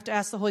 Sometimes you have to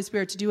ask the Holy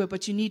Spirit to do it,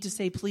 but you need to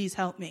say, please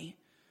help me.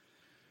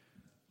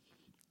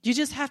 You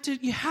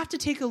have to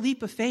take a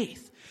leap of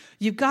faith.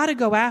 You've got to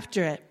go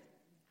after it.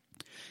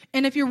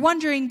 And if you're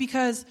wondering,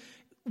 because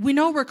we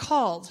know we're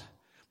called,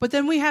 but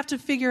then we have to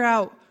figure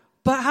out,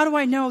 but how do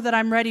I know that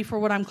I'm ready for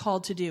what I'm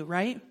called to do,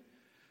 right?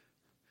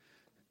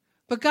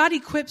 But God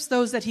equips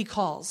those that he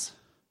calls.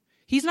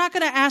 He's not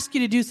going to ask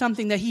you to do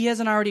something that he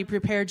hasn't already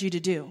prepared you to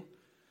do.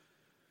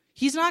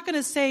 He's not going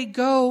to say,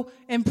 go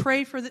and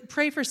pray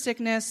for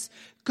sickness,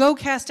 go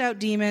cast out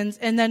demons,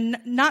 and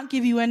then not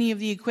give you any of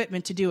the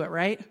equipment to do it,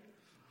 right?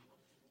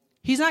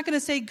 He's not going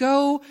to say,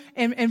 go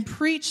and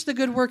preach the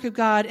good work of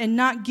God and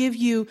not give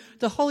you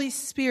the Holy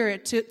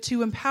Spirit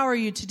to empower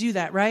you to do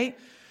that, right?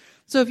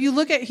 So if you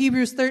look at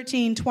Hebrews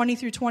 13, 20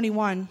 through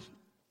 21,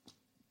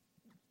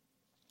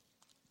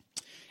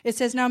 it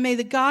says, now may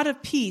the God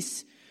of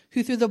peace,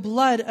 who through the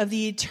blood of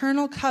the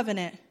eternal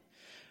covenant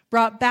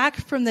brought back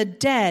from the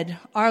dead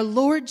our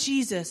Lord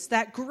Jesus,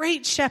 that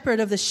great shepherd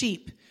of the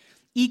sheep,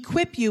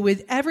 equip you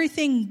with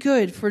everything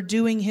good for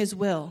doing his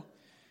will.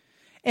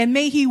 And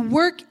may he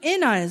work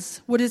in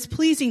us what is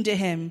pleasing to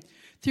him,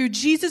 through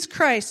Jesus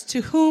Christ, to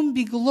whom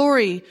be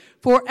glory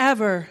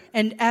forever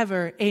and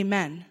ever.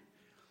 Amen.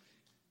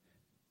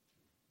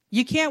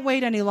 You can't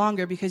wait any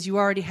longer because you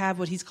already have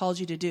what he's called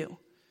you to do.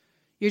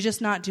 You're just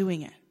not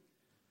doing it.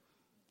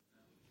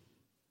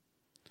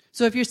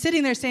 So if you're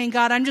sitting there saying,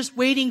 God, I'm just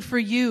waiting for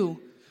you.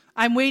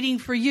 I'm waiting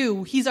for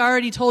you. He's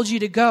already told you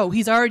to go.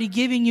 He's already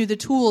giving you the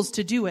tools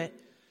to do it.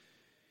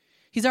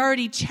 He's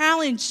already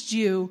challenged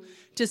you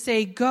to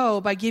say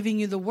go by giving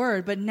you the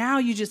word. But now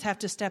you just have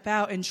to step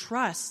out and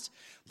trust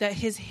that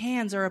his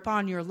hands are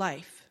upon your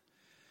life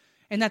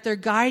and that they're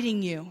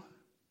guiding you.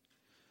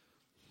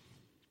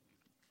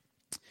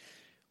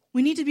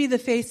 We need to be the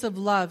face of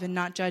love and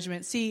not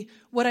judgment. See,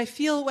 what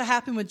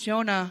happened with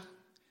Jonah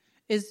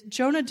is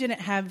Jonah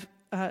didn't have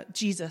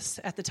Jesus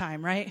at the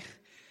time, right?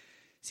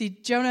 See,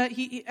 Jonah,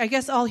 I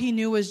guess all he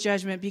knew was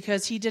judgment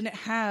because he didn't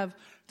have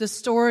the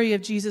story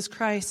of Jesus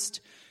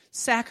Christ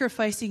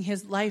sacrificing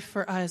his life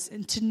for us,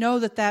 and to know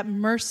that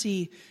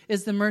mercy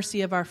is the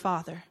mercy of our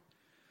Father.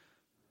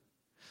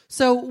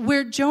 So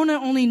where Jonah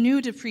only knew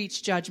to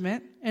preach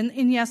judgment, and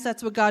yes,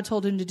 that's what God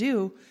told him to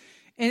do,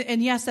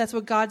 and yes, that's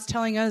what God's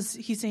telling us.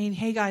 He's saying,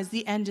 hey guys,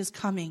 the end is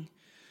coming.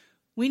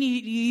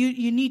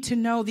 You need to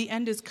know the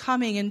end is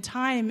coming and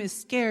time is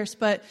scarce,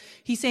 but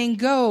he's saying,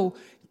 go,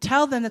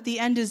 tell them that the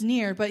end is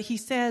near, but he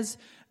says,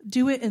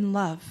 do it in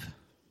love.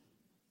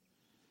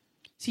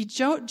 See,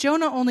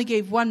 Jonah only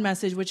gave one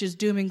message, which is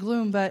doom and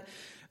gloom, but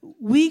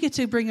we get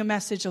to bring a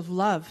message of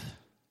love.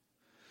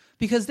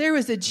 Because there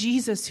was a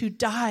Jesus who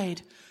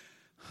died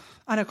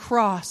on a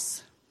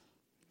cross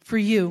for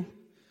you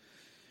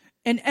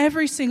and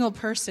every single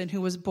person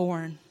who was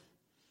born.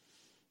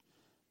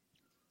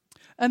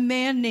 A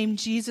man named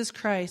Jesus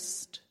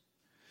Christ,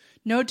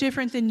 no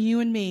different than you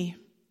and me,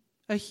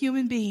 a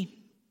human being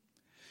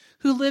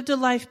who lived a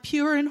life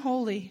pure and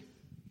holy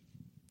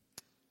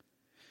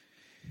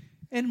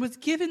and was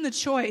given the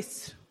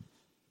choice.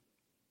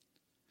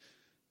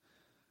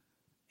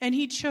 And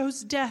he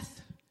chose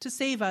death to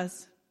save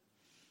us.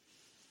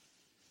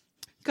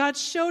 God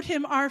showed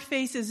him our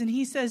faces and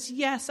he says,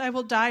 yes, I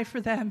will die for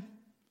them.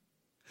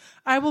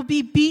 I will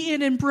be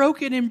beaten and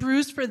broken and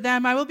bruised for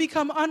them. I will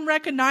become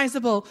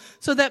unrecognizable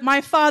so that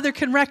my Father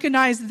can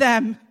recognize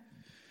them.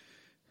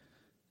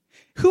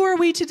 Who are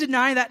we to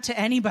deny that to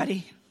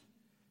anybody?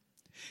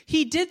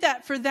 He did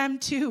that for them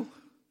too.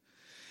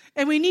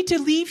 And we need to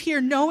leave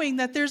here knowing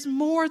that there's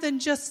more than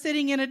just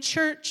sitting in a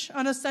church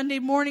on a Sunday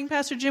morning.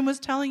 Pastor Jim was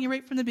telling you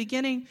right from the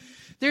beginning.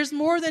 There's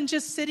more than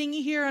just sitting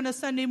here on a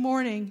Sunday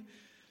morning.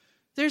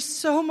 There's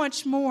so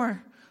much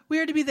more. We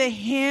are to be the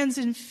hands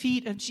and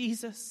feet of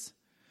Jesus.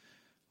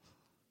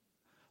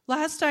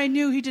 Last I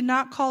knew, he did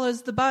not call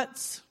us the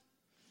butts.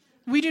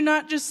 We do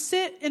not just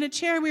sit in a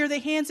chair. We are the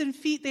hands and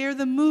feet. They are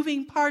the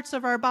moving parts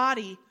of our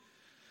body.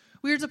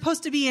 We are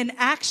supposed to be in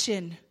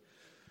action.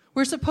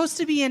 We're supposed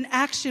to be in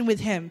action with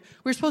him.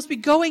 We're supposed to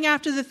be going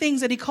after the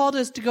things that he called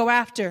us to go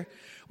after.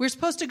 We're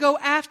supposed to go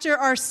after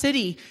our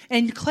city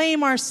and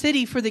claim our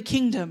city for the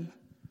kingdom.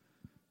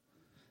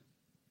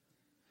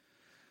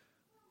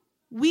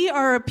 We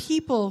are a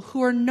people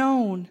who are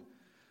known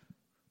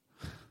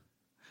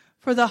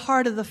for the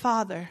heart of the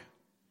Father,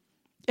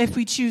 if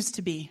we choose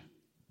to be.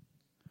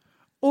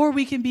 Or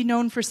we can be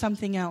known for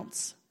something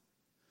else.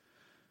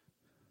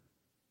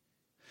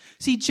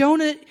 See,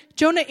 Jonah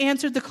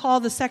answered the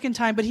call the second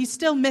time, but he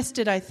still missed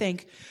it, I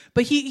think.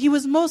 But he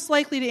was most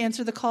likely to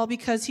answer the call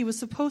because he was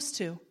supposed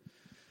to.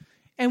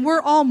 And we're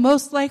all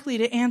most likely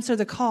to answer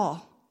the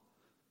call.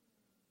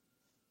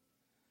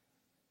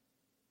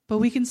 But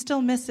we can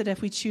still miss it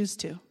if we choose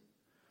to.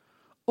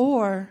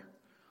 Or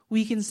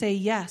we can say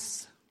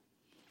yes.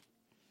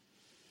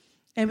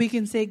 And we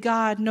can say,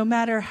 God, no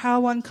matter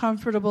how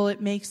uncomfortable it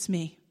makes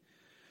me,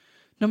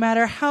 no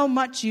matter how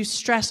much you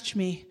stretched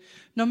me,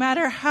 no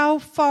matter how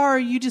far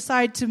you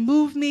decide to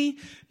move me,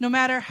 no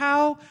matter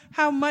how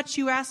much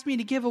you ask me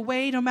to give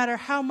away, no matter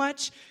how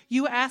much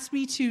you ask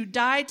me to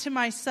die to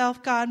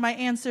myself, God, my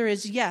answer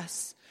is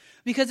yes.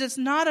 Because it's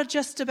not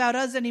just about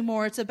us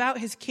anymore. It's about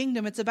his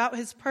kingdom. It's about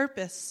his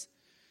purpose.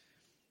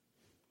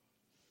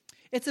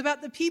 It's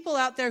about the people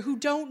out there who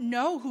don't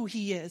know who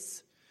he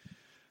is.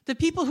 The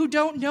people who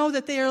don't know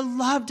that they are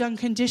loved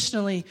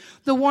unconditionally.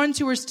 The ones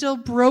who are still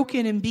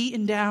broken and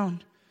beaten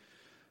down.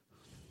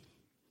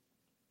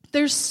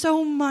 There's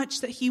so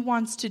much that he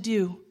wants to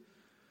do.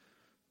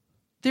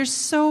 There's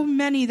so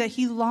many that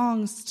he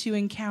longs to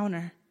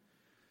encounter.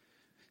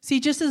 See,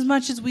 just as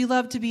much as we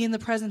love to be in the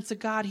presence of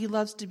God, he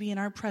loves to be in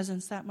our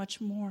presence that much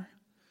more.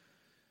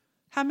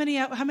 How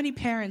many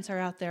parents are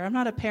out there? I'm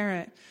not a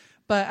parent,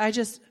 but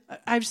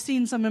I've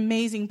seen some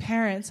amazing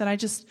parents, and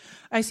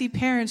I see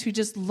parents who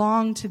just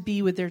long to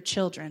be with their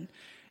children.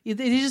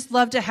 They just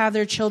love to have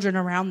their children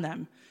around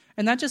them.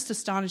 And that just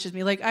astonishes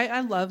me. Like,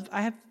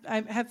 I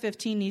have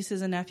 15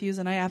 nieces and nephews,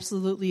 and I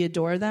absolutely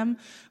adore them.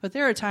 But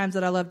there are times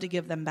that I love to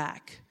give them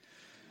back.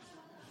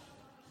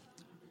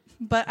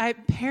 But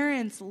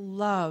parents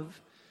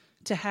love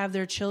to have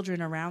their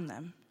children around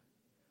them.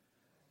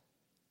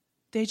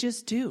 They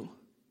just do.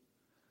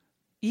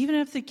 Even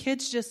if the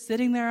kid's just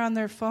sitting there on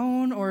their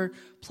phone or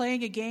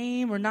playing a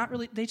game or not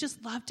really, they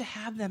just love to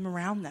have them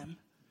around them.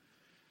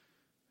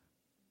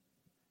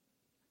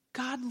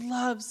 God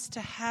loves to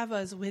have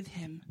us with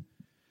him.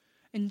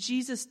 And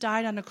Jesus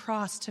died on a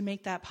cross to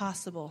make that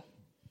possible.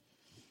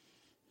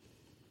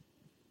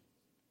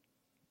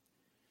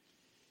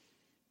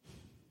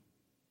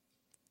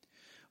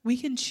 We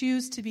can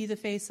choose to be the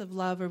face of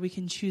love, or we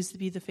can choose to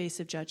be the face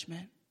of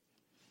judgment.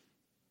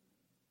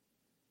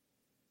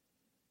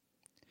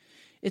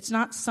 It's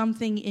not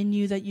something in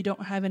you that you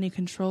don't have any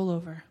control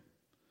over.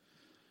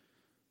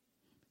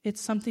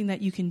 It's something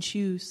that you can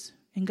choose.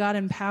 And God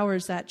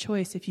empowers that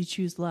choice if you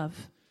choose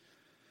love.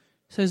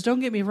 So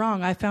don't get me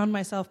wrong, I found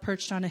myself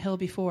perched on a hill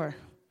before.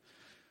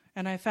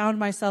 And I found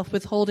myself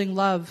withholding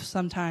love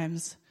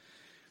sometimes.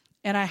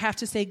 And I have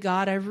to say,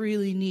 God, I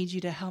really need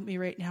you to help me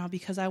right now,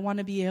 because I want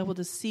to be able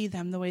to see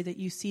them the way that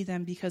you see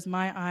them, because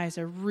my eyes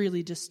are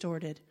really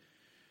distorted.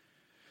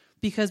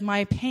 Because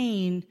my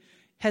pain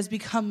has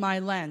become my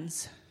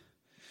lens.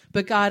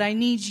 But God, I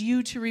need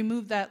you to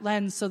remove that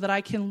lens so that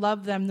I can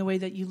love them the way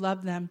that you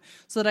love them,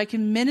 so that I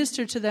can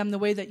minister to them the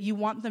way that you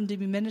want them to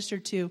be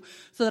ministered to,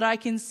 so that I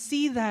can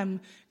see them,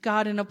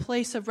 God, in a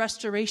place of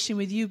restoration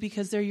with you,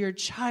 because they're your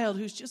child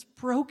who's just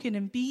broken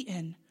and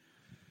beaten.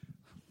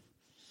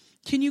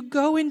 Can you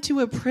go into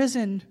a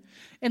prison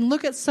and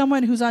look at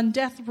someone who's on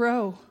death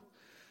row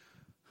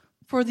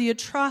for the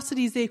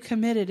atrocities they've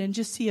committed and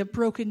just see a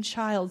broken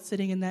child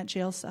sitting in that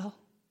jail cell?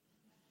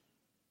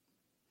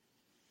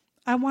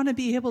 I want to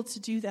be able to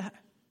do that.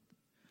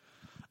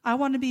 I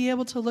want to be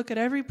able to look at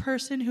every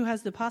person who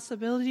has the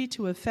possibility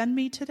to offend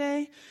me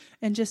today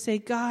and just say,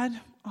 God,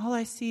 all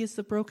I see is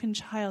the broken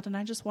child, and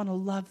I just want to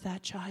love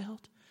that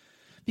child.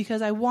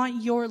 Because I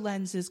want your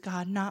lenses,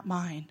 God, not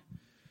mine.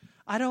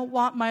 I don't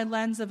want my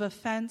lens of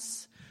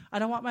offense. I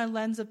don't want my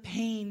lens of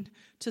pain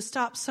to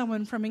stop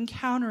someone from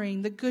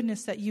encountering the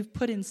goodness that you've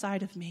put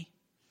inside of me.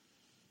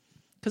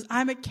 Because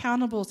I'm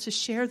accountable to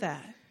share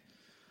that.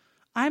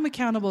 I'm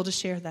accountable to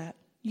share that.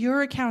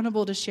 You're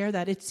accountable to share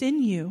that. It's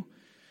in you.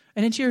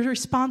 And it's your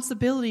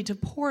responsibility to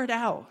pour it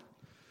out.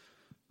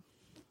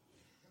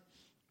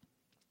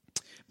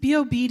 Be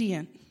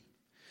obedient.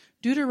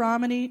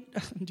 Deuteronomy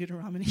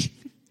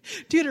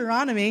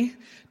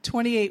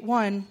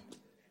 28:1.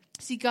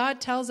 See, God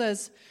tells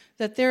us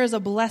that there is a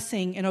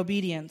blessing in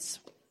obedience.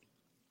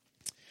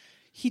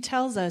 He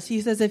tells us,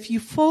 he says, if you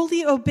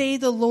fully obey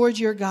the Lord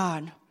your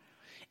God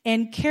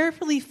and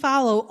carefully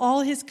follow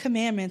all his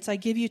commandments I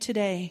give you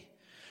today,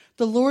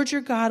 the Lord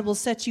your God will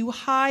set you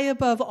high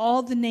above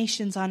all the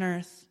nations on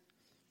earth.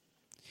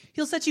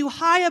 He'll set you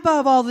high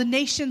above all the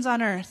nations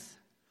on earth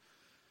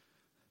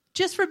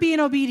just for being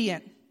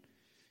obedient.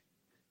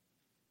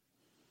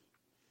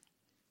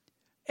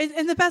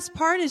 And the best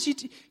part is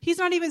he's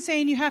not even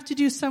saying you have to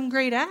do some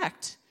great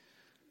act.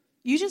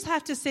 You just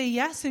have to say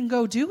yes and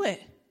go do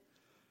it.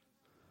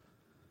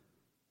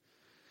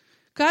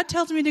 God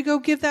tells me to go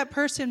give that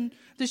person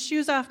the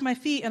shoes off my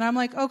feet, and I'm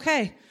like,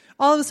 okay.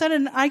 All of a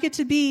sudden, I get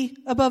to be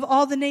above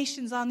all the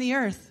nations on the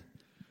earth.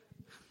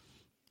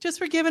 Just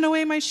for giving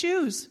away my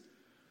shoes.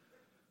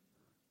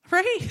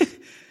 Right?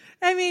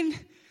 I mean,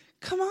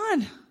 come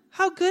on.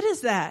 How good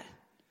is that?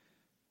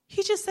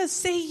 He just says,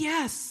 say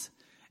yes.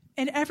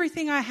 And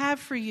everything I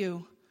have for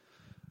you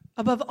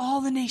above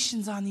all the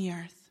nations on the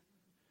earth.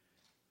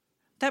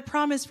 That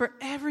promise for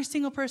every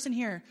single person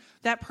here.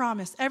 That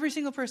promise, every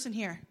single person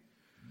here.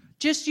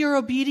 Just your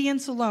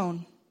obedience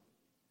alone.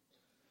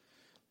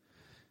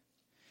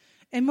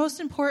 And most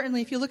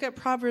importantly, if you look at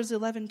Proverbs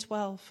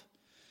 11:12.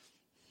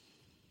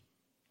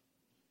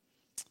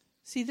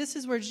 See, this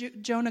is where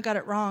Jonah got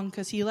it wrong,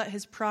 because he let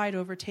his pride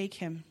overtake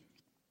him.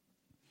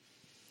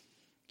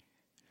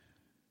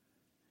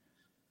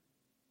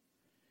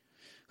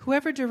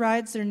 Whoever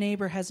derides their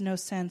neighbor has no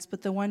sense,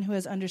 but the one who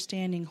has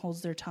understanding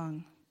holds their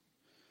tongue.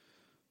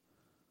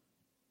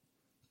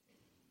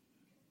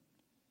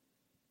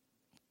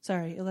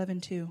 Sorry,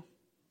 11:2.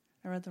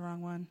 I read the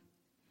wrong one.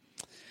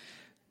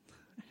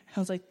 I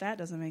was like, that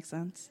doesn't make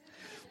sense.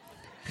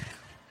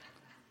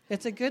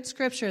 It's a good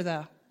scripture,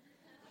 though.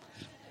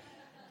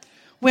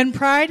 When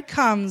pride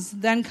comes,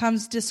 then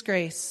comes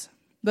disgrace,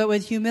 but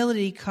with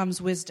humility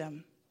comes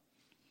wisdom.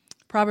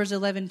 Proverbs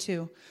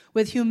 11:2.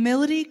 With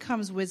humility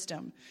comes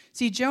wisdom.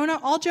 See,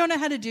 all Jonah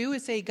had to do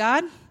is say,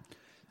 God,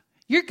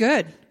 you're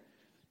good.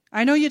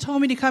 I know you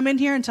told me to come in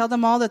here and tell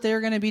them all that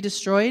they're going to be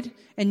destroyed,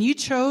 and you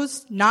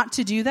chose not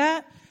to do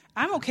that.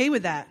 I'm okay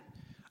with that.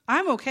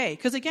 I'm okay.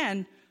 Because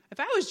again, if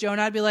I was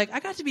Jonah, I'd be like, I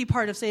got to be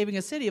part of saving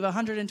a city of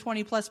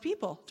 120 plus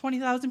people,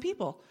 20,000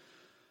 people.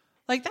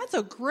 Like, that's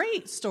a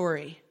great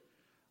story.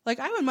 Like,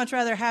 I would much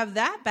rather have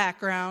that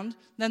background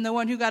than the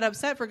one who got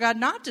upset for God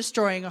not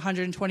destroying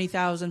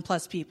 120,000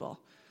 plus people.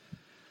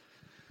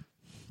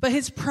 But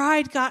his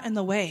pride got in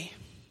the way.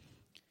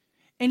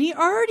 And he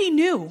already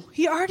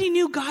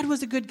knew God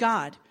was a good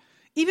God.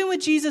 Even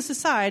with Jesus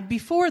aside,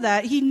 before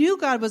that, he knew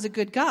God was a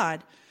good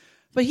God.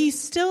 But he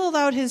still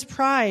allowed his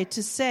pride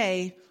to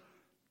say,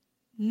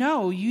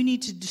 no, you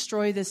need to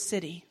destroy this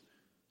city.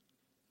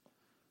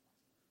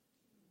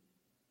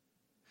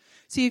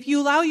 See, if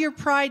you allow your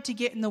pride to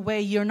get in the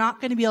way, you're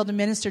not going to be able to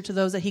minister to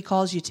those that he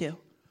calls you to.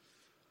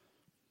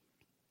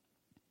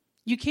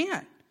 You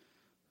can't.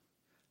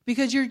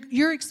 Because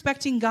you're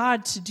expecting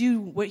God to do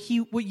what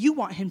you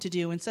want him to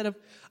do instead of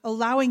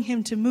allowing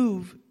him to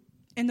move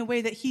in the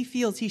way that he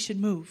feels he should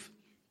move.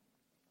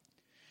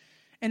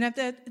 And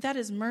that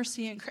is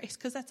mercy and grace,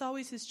 because that's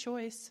always his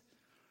choice.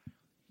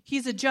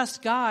 He's a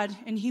just God,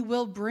 and he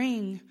will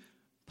bring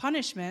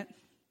punishment,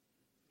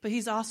 but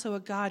he's also a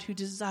God who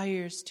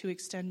desires to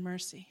extend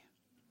mercy.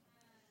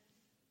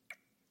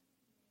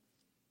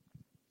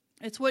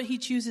 It's what he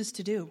chooses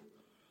to do.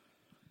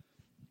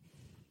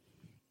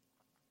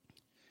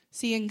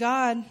 See, in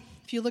God,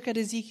 if you look at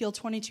Ezekiel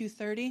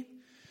 22:30,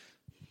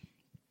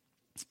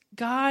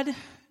 God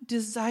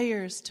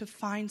desires to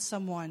find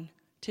someone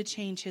to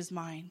change his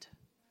mind.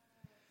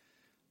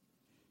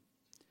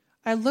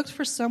 I looked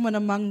for someone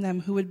among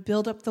them who would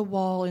build up the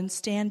wall and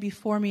stand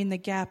before me in the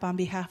gap on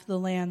behalf of the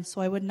land,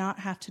 so I would not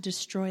have to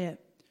destroy it.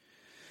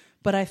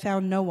 But I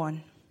found no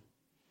one.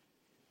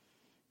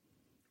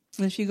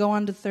 And if you go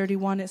on to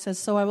 31, it says,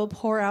 so I will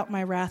pour out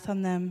my wrath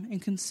on them and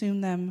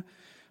consume them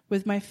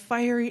with my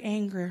fiery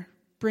anger,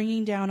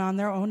 bringing down on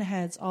their own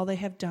heads all they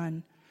have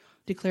done,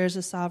 declares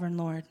the sovereign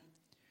Lord.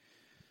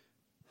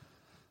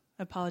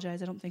 I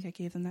apologize, I don't think I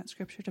gave them that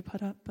scripture to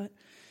put up, but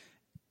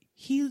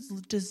he's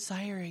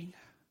desiring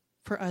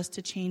for us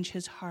to change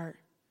his heart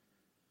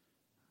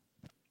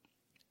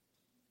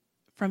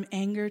from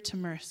anger to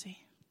mercy.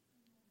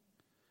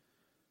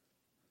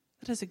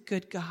 That is a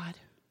good God.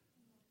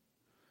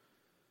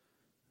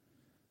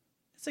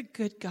 It's a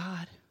good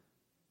God.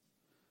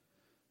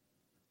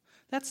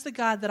 That's the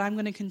God that I'm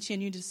going to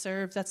continue to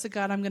serve. That's the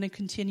God I'm going to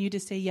continue to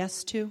say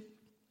yes to.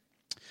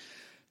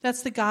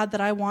 That's the God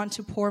that I want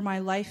to pour my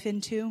life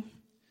into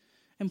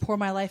and pour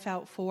my life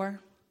out for.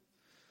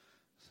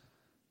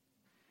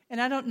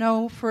 And I don't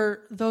know,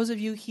 for those of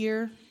you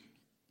here,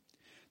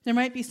 there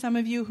might be some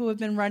of you who have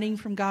been running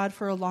from God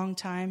for a long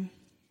time.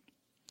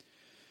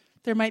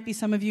 There might be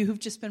some of you who've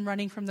just been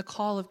running from the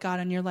call of God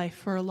in your life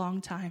for a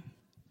long time.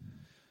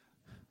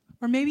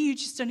 Or maybe you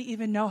just don't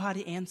even know how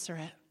to answer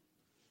it.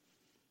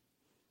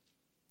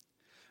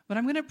 But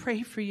I'm going to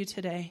pray for you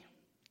today,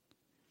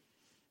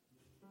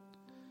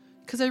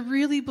 because I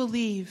really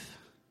believe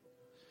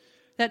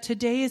that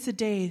today is a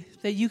day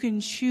that you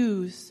can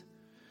choose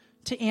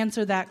to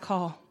answer that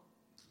call.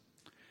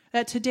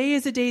 That today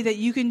is a day that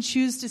you can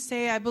choose to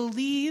say, I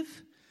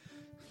believe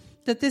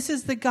that this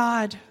is the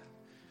God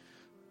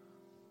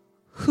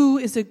who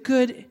is a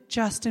good,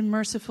 just, and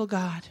merciful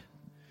God.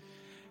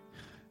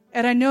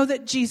 And I know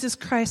that Jesus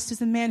Christ is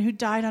the man who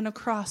died on a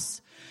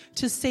cross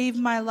to save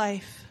my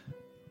life.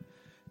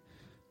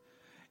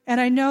 And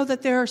I know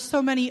that there are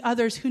so many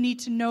others who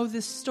need to know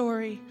this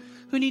story,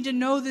 who need to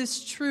know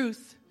this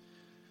truth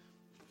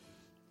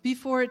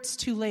before it's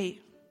too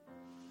late.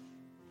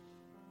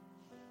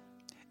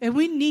 And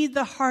we need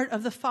the heart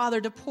of the Father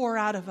to pour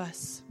out of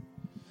us.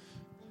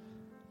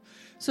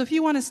 So if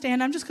you want to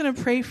stand, I'm just going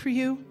to pray for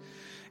you.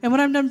 And when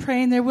I'm done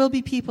praying, there will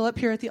be people up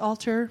here at the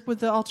altar with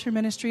the altar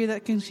ministry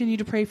that continue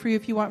to pray for you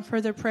if you want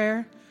further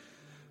prayer.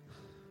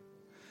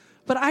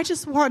 But I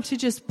just want to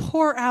just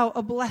pour out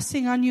a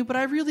blessing on you, but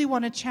I really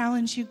want to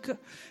challenge you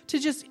to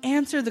just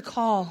answer the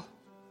call.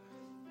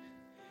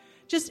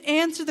 Just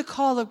answer the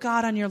call of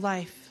God on your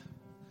life.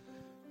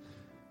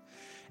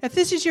 If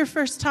this is your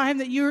first time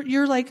that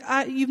you're like,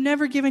 you've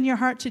never given your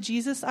heart to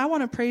Jesus, I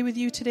want to pray with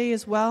you today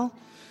as well.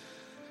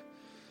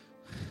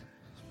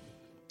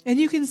 And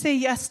you can say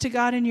yes to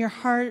God in your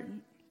heart.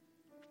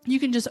 You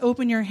can just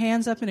open your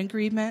hands up in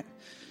agreement.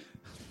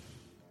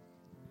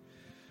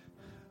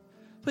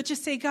 But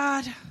just say,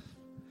 God,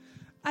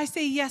 I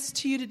say yes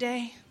to you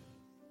today.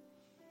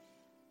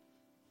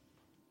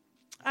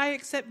 I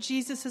accept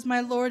Jesus as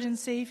my Lord and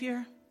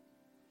Savior.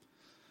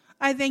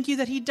 I thank you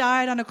that he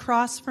died on a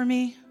cross for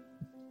me.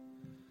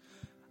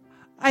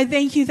 I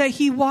thank you that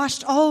he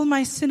washed all of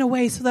my sin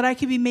away so that I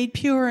could be made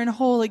pure and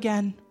whole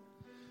again.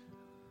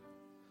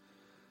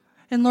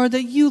 And Lord,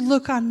 that you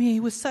look on me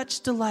with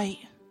such delight.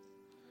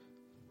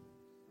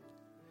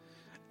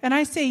 And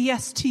I say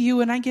yes to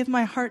you, and I give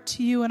my heart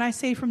to you, and I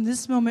say from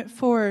this moment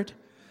forward,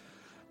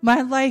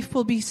 my life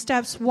will be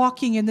steps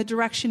walking in the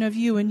direction of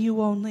you and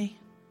you only.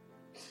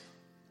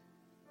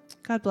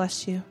 God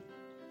bless you.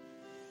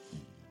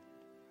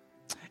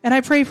 And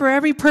I pray for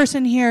every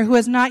person here who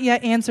has not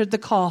yet answered the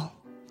call.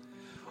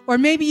 Or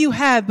maybe you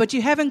have, but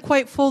you haven't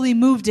quite fully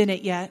moved in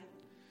it yet.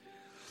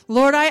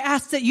 Lord, I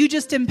ask that you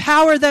just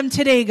empower them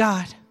today,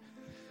 God.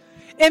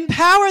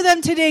 Empower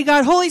them today,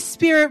 God. Holy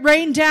Spirit,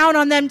 rain down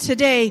on them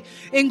today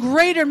in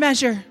greater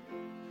measure.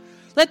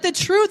 Let the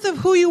truth of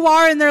who you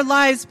are in their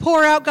lives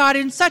pour out, God,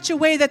 in such a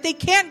way that they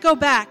can't go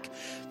back.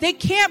 They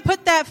can't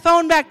put that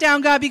phone back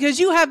down, God, because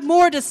you have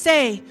more to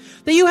say,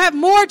 that you have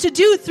more to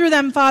do through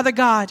them, Father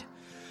God.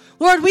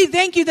 Lord, we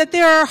thank you that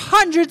there are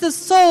hundreds of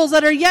souls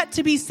that are yet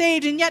to be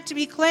saved and yet to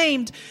be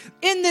claimed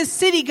in this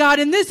city, God,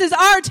 and this is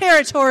our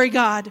territory,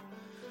 God.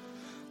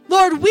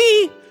 Lord,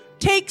 we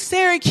take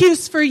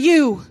Syracuse for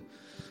you.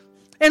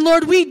 And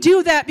Lord, we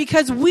do that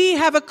because we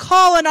have a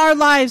call in our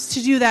lives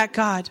to do that,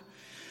 God.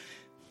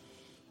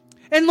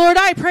 And Lord,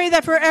 I pray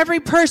that for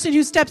every person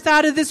who steps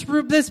out of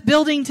this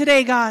building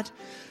today, God,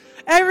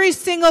 every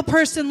single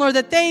person, Lord,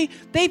 that they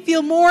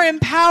feel more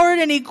empowered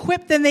and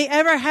equipped than they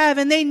ever have,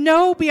 and they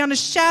know beyond a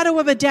shadow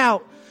of a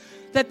doubt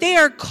that they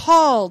are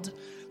called.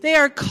 They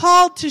are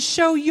called to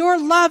show your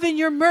love and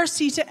your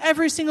mercy to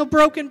every single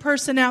broken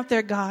person out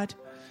there, God.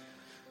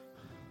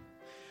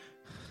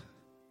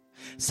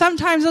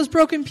 Sometimes those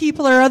broken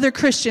people are other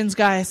Christians,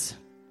 guys.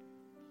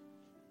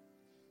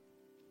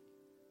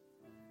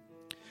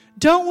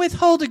 Don't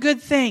withhold a good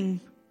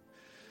thing.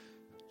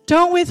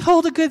 Don't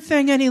withhold a good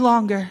thing any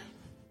longer.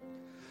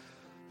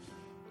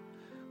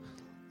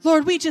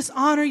 Lord, we just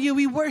honor you.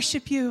 We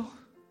worship you.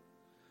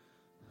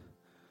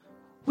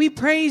 We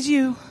praise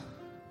you.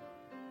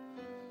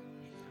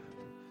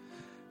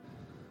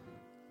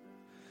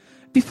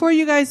 Before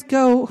you guys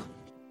go,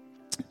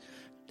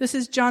 this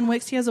is John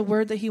Wicks. He has a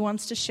word that he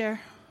wants to share.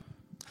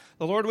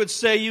 The Lord would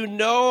say, you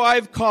know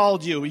I've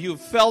called you. You've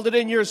felt it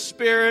in your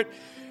spirit.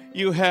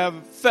 You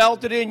have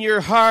felt it in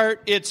your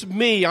heart. It's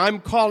me.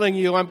 I'm calling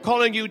you. I'm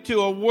calling you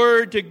to a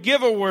word, to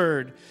give a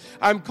word.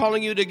 I'm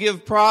calling you to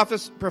give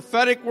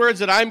prophetic words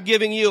that I'm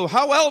giving you.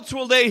 How else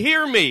will they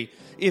hear me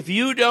if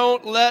you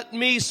don't let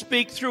me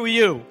speak through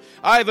you?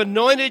 I've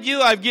anointed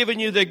you. I've given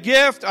you the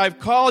gift. I've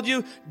called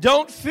you.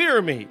 Don't fear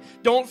me.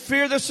 Don't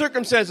fear the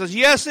circumstances.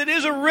 Yes, it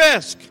is a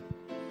risk.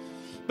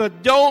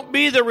 But don't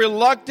be the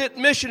reluctant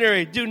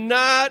missionary. Do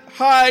not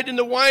hide in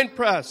the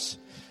winepress.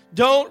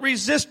 Don't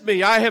resist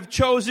me. I have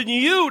chosen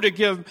you to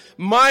give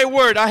my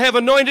word. I have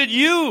anointed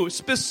you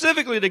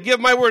specifically to give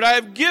my word. I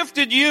have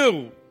gifted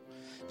you.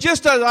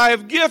 Just as I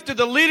have gifted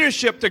the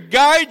leadership to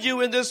guide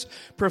you in this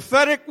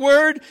prophetic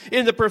word,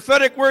 in the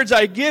prophetic words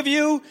I give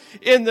you,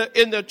 in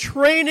the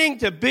training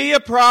to be a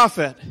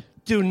prophet.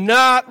 Do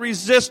not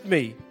resist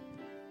me.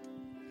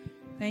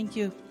 Thank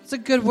you. It's a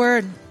good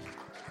word.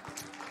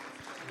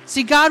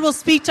 See, God will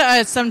speak to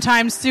us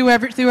sometimes through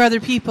other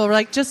people,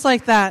 just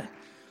like that.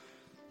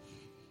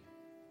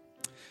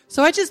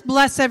 So I just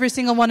bless every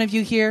single one of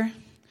you here.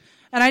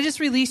 And I just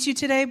released you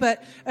today.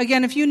 But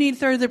again, if you need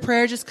further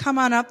prayer, just come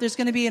on up. There's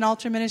going to be an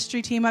altar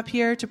ministry team up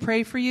here to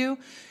pray for you.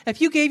 If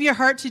you gave your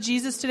heart to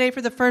Jesus today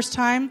for the first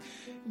time,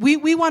 we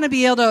want to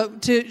be able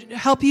to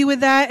help you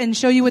with that and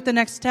show you what the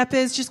next step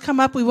is. Just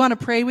come up. We want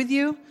to pray with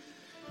you.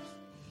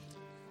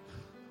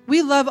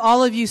 We love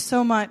all of you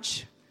so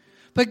much.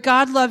 But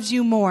God loves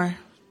you more.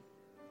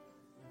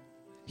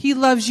 He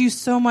loves you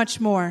so much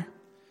more.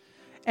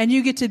 And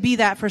you get to be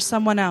that for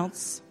someone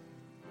else.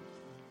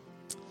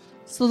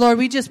 So, Lord,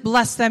 we just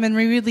bless them and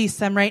we release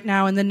them right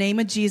now in the name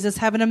of Jesus.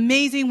 Have an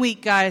amazing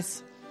week,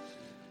 guys.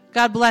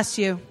 God bless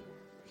you.